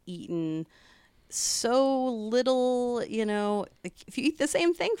not eaten so little, you know, like if you eat the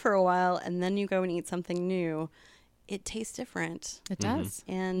same thing for a while and then you go and eat something new, it tastes different. It does.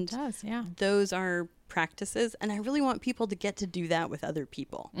 And it does, yeah. Those are practices, and I really want people to get to do that with other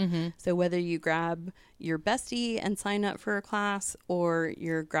people. So whether you grab your bestie and sign up for a class, or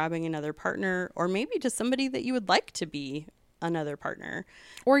you're grabbing another partner, or maybe just somebody that you would like to be another partner,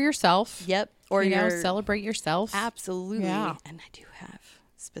 or yourself. Yep. Or you know, celebrate yourself. Absolutely. Yeah. And I do have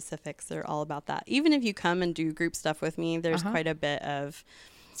specifics that are all about that. Even if you come and do group stuff with me, there's quite a bit of,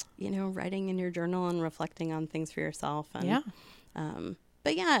 you know, writing in your journal and reflecting on things for yourself. And,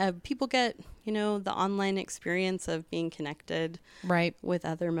 but yeah, people get, you know, the online experience of being connected with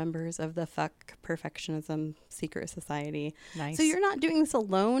other members of the Fuck Perfectionism Secret Society. Nice. So you're not doing this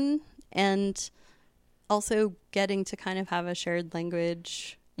alone, and also getting to kind of have a shared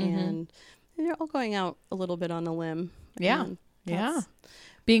language, and you're all going out a little bit on a limb. Yeah. Yeah.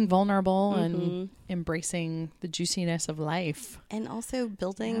 Being vulnerable and embracing the juiciness of life. And also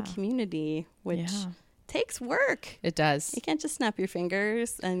building community, which takes work. It does. You can't just snap your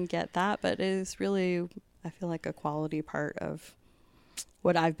fingers and get that, but it is really, I feel like, a quality part of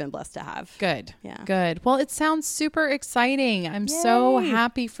what I've been blessed to have. Good. Yeah. Good. Well, it sounds super exciting. I'm so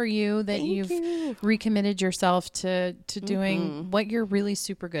happy for you that you've recommitted yourself to doing what you're really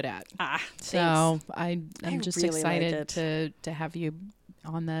super good at. So I'm just really excited to have you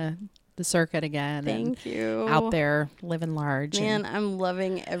on the circuit again. Thank you. Out there living large. Man, I'm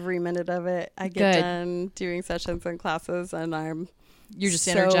loving every minute of it. I get done doing sessions and classes, and you're just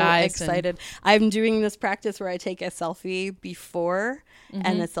so energized, excited. I'm doing this practice where I take a selfie before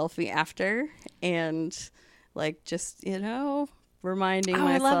and a selfie after, and like, just, you know, reminding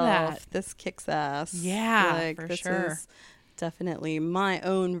myself this kicks ass. Yeah, like, for this sure. is definitely my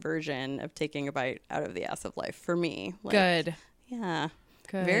own version of taking a bite out of the ass of life for me. Like, good. Yeah.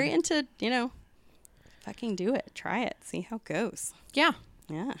 Good. Very into, you know, fucking do it. Try it. See how it goes. Yeah.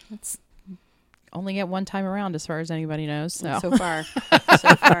 Yeah. It's only get one time around, as far as anybody knows. So far,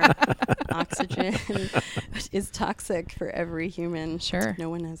 oxygen is toxic for every human. Sure. No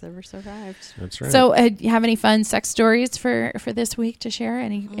one has ever survived. That's right. So you have any fun sex stories for this week to share?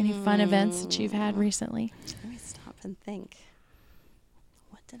 Any fun events that you've had recently? Let me stop and think.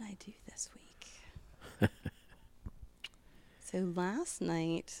 What did I do this week? So last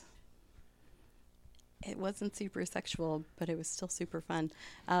night, it wasn't super sexual, but it was still super fun.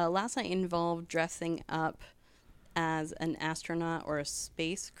 Last night involved dressing up as an astronaut or a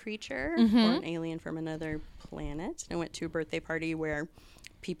space creature or an alien from another planet. I went to a birthday party where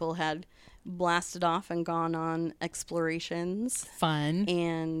people had blasted off and gone on explorations. Fun.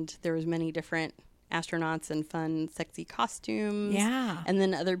 And there was many different astronauts and fun, sexy costumes. Yeah. And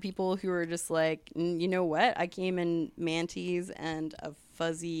then other people who were just like, you know what? I came in manties and a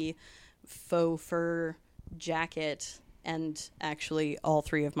fuzzy faux fur jacket, and actually all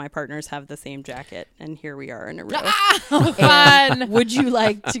three of my partners have the same jacket, and here we are in a row. Fun. Would you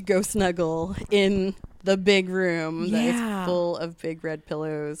like to go snuggle in the big room that is full of big red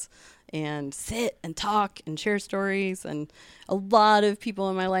pillows and sit and talk and share stories? And a lot of people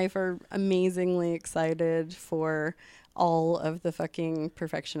in my life are amazingly excited for all of the fucking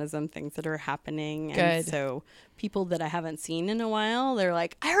perfectionism things that are happening. Good. And so people that I haven't seen in a while, they're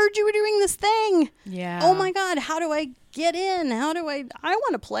like, I heard you were doing this thing. Yeah. Oh my God, how do I get in? How do I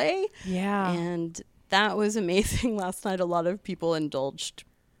want to play. Yeah. And that was amazing. Last night, a lot of people indulged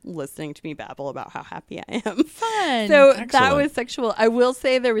listening to me babble about how happy I am. Fun. So Excellent. That was sexual. I will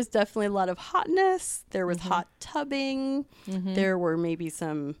say there was definitely a lot of hotness. There was hot tubbing. There were maybe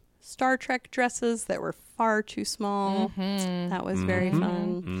some Star Trek dresses that were far too small. That was very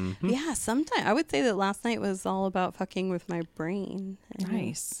fun. Yeah, sometimes I would say that last night was all about fucking with my brain.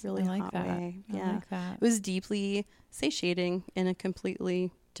 Nice. Really I like hot that. way. Yeah. I like that. It was deeply satiating in a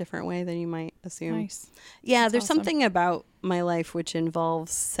completely different way than you might assume. Nice. Yeah, That's there's awesome. something about my life which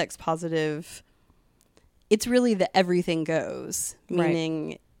involves sex positive. It's really the everything goes,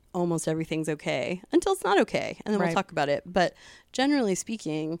 meaning almost everything's okay until it's not okay. And then we'll talk about it. But generally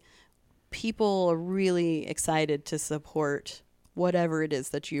speaking, people are really excited to support whatever it is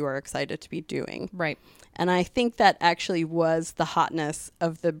that you are excited to be doing. Right. And I think that actually was the hotness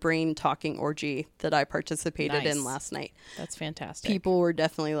of the brain talking orgy that I participated in last night. That's fantastic. People were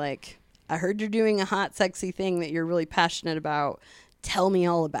definitely like, I heard you're doing a hot, sexy thing that you're really passionate about. Tell me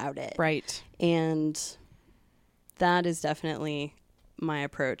all about it. Right. And that is definitely my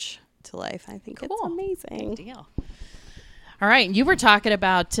approach to life. I think it's amazing. Good deal. All right. You were talking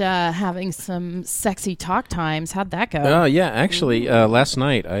about having some sexy talk times. How'd that go? Oh, yeah. Actually, last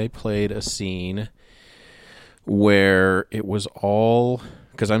night I played a scene where it was all,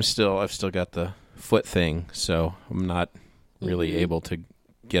 because I've still got the foot thing, so I'm not really able to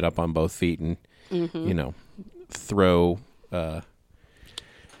get up on both feet and, throw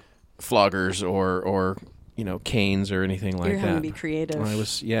floggers or canes or anything like that. You're having to be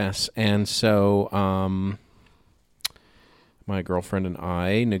creative. Yes. And so my girlfriend and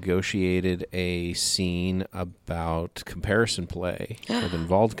I negotiated a scene about comparison play, that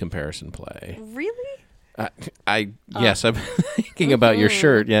involved comparison play. Really? Yes, I'm thinking about your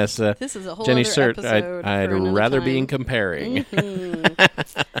shirt. Yes, this is a whole Jenny's other shirt. episode I'd for another rather time. be in comparing.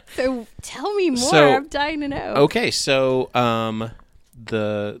 So tell me more. So, I'm dying to know. Okay, so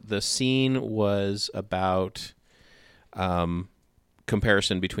the scene was about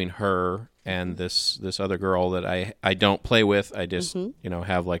comparison between her and this other girl that I don't play with. I just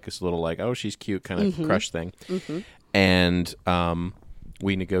have like this little oh, she's cute kind of crush thing, and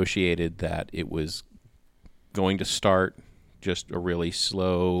we negotiated that it was going to start just a really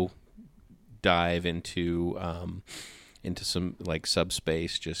slow dive into some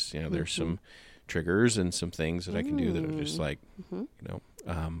subspace. Just there's some triggers and some things that I can do that are just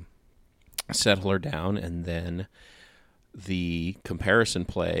settle her down, and then the comparison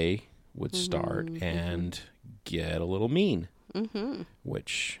play would start and get a little mean,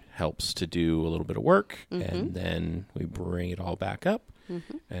 which helps to do a little bit of work, and then we bring it all back up,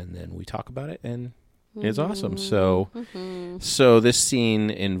 and then we talk about it, and it's awesome. So this scene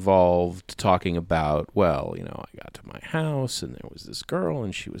involved talking about, I got to my house, and there was this girl,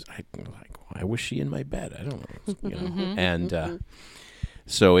 and she was why was she in my bed? I don't know, and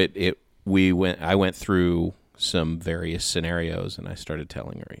so I went through some various scenarios, and I started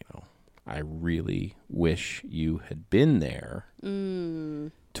telling her, I really wish you had been there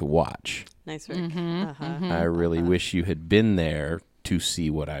to watch. Nice work. I really wish you had been there to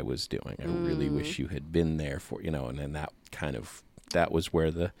see what I was doing. I really wish you had been there for, and then that was where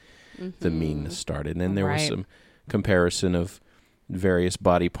the meanness started. And then there was some comparison of various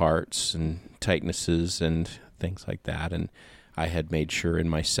body parts and tightnesses and things like that. And I had made sure in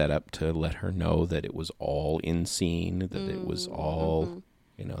my setup to let her know that it was all in scene, that it was all,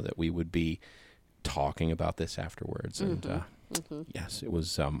 that we would be talking about this afterwards. And yes, it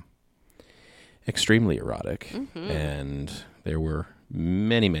was extremely erotic, and there were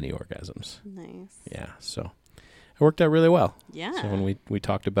many, many orgasms. Nice. Yeah, so it worked out really well. Yeah. So when we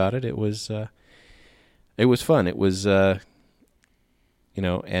talked about it, it was fun. It was, and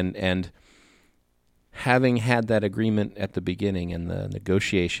having had that agreement at the beginning and the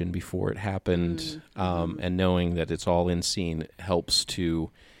negotiation before it happened, and knowing that it's all in scene helps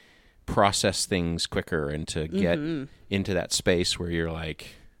to process things quicker and to get into that space where you're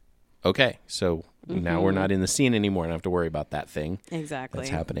like, okay, so now we're not in the scene anymore, and I don't have to worry about that thing that's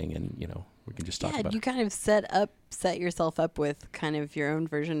happening, and we can just talk about it. You kind of set yourself up with kind of your own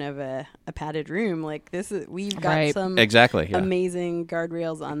version of a padded room. Like we've got some amazing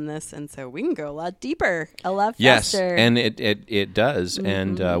guardrails on this, and so we can go a lot deeper, a lot faster. Yes, and it does,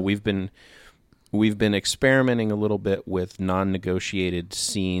 and we've been experimenting a little bit with non-negotiated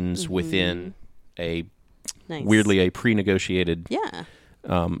scenes within a weirdly a pre-negotiated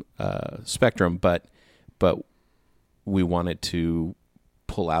spectrum, but we wanted to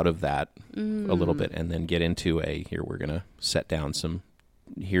pull out of that a little bit and then get into here we're going to set down some,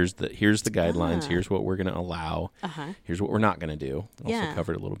 here's the guidelines, here's what we're going to allow, here's what we're not going to do. Also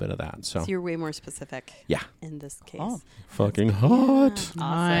covered a little bit of that. So you're way more specific in this case. Oh, fucking hot.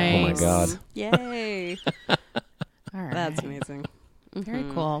 Nice. Oh my God. Yay. All right. That's amazing. Very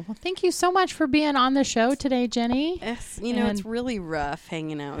cool. Well, thank you so much for being on the show today, Jenny. Yes, it's really rough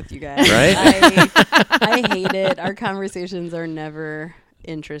hanging out with you guys. Right? I hate it. Our conversations are never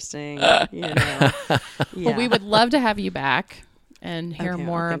interesting. Well, we would love to have you back and hear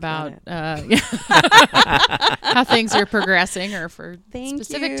more about how things are progressing, or for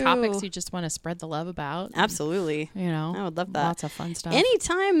specific topics you just want to spread the love about. Absolutely. I would love that. Lots of fun stuff.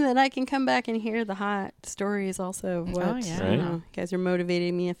 Anytime that I can come back and hear the hot stories also of what you guys are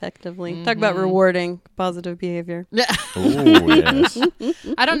motivating me effectively. Talk about rewarding positive behavior. Oh, yes.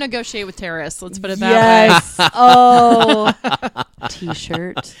 I don't negotiate with terrorists. Let's put it that way. Oh,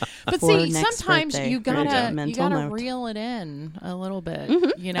 T-shirt. But see, sometimes you gotta reel it in a little bit.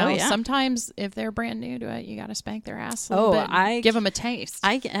 Sometimes if they're brand new to it, you gotta spank their ass a little bit. Give them a taste.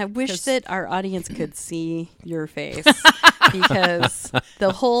 I wish that our audience could see your face, because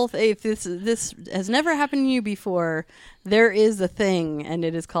the whole if this has never happened to you before, there is a thing, and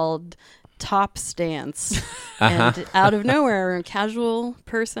it is called top stance. And out of nowhere, a casual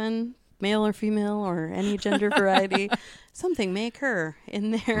person, male or female or any gender variety, something may occur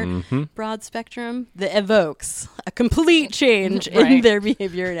in their broad spectrum that evokes a complete change in their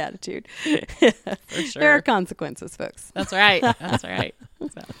behavior and attitude. For sure. There are consequences, folks. That's right. That's right.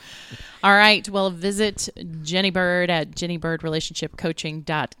 So. All right. Well, visit Jeny Bird at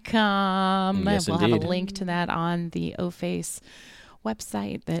jenybirdrelationshipcoaching.com. Yes, we'll indeed. have a link to that on the O-Face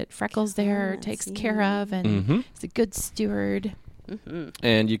website that Freckles there takes care of and is a good steward.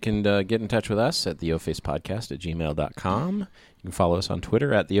 And you can get in touch with us at the ofacepodcast at gmail.com. You can follow us on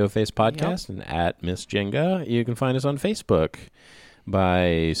Twitter at the Oface Podcast and at Miss Jenga. You can find us on Facebook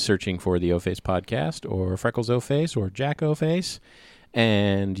by searching for the Oface Podcast or Freckles Oface or Jack Oface.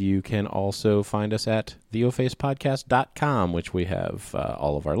 And you can also find us at theofacepodcast.com, which we have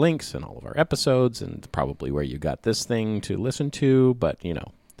all of our links and all of our episodes and probably where you got this thing to listen to. But, you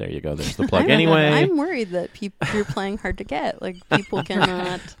know, there you go. There's the plug anyway. I'm worried that you're playing hard to get. Like, people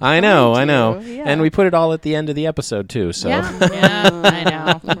cannot. I know. Yeah. And we put it all at the end of the episode, too. So. Yeah, I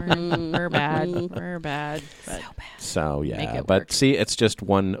know. We're bad. We're bad. But so yeah. But work. See, it's just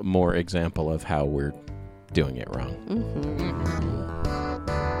one more example of how we're doing it wrong.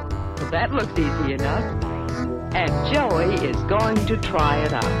 That looks easy enough. And Joey is going to try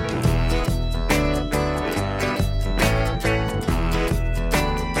it out.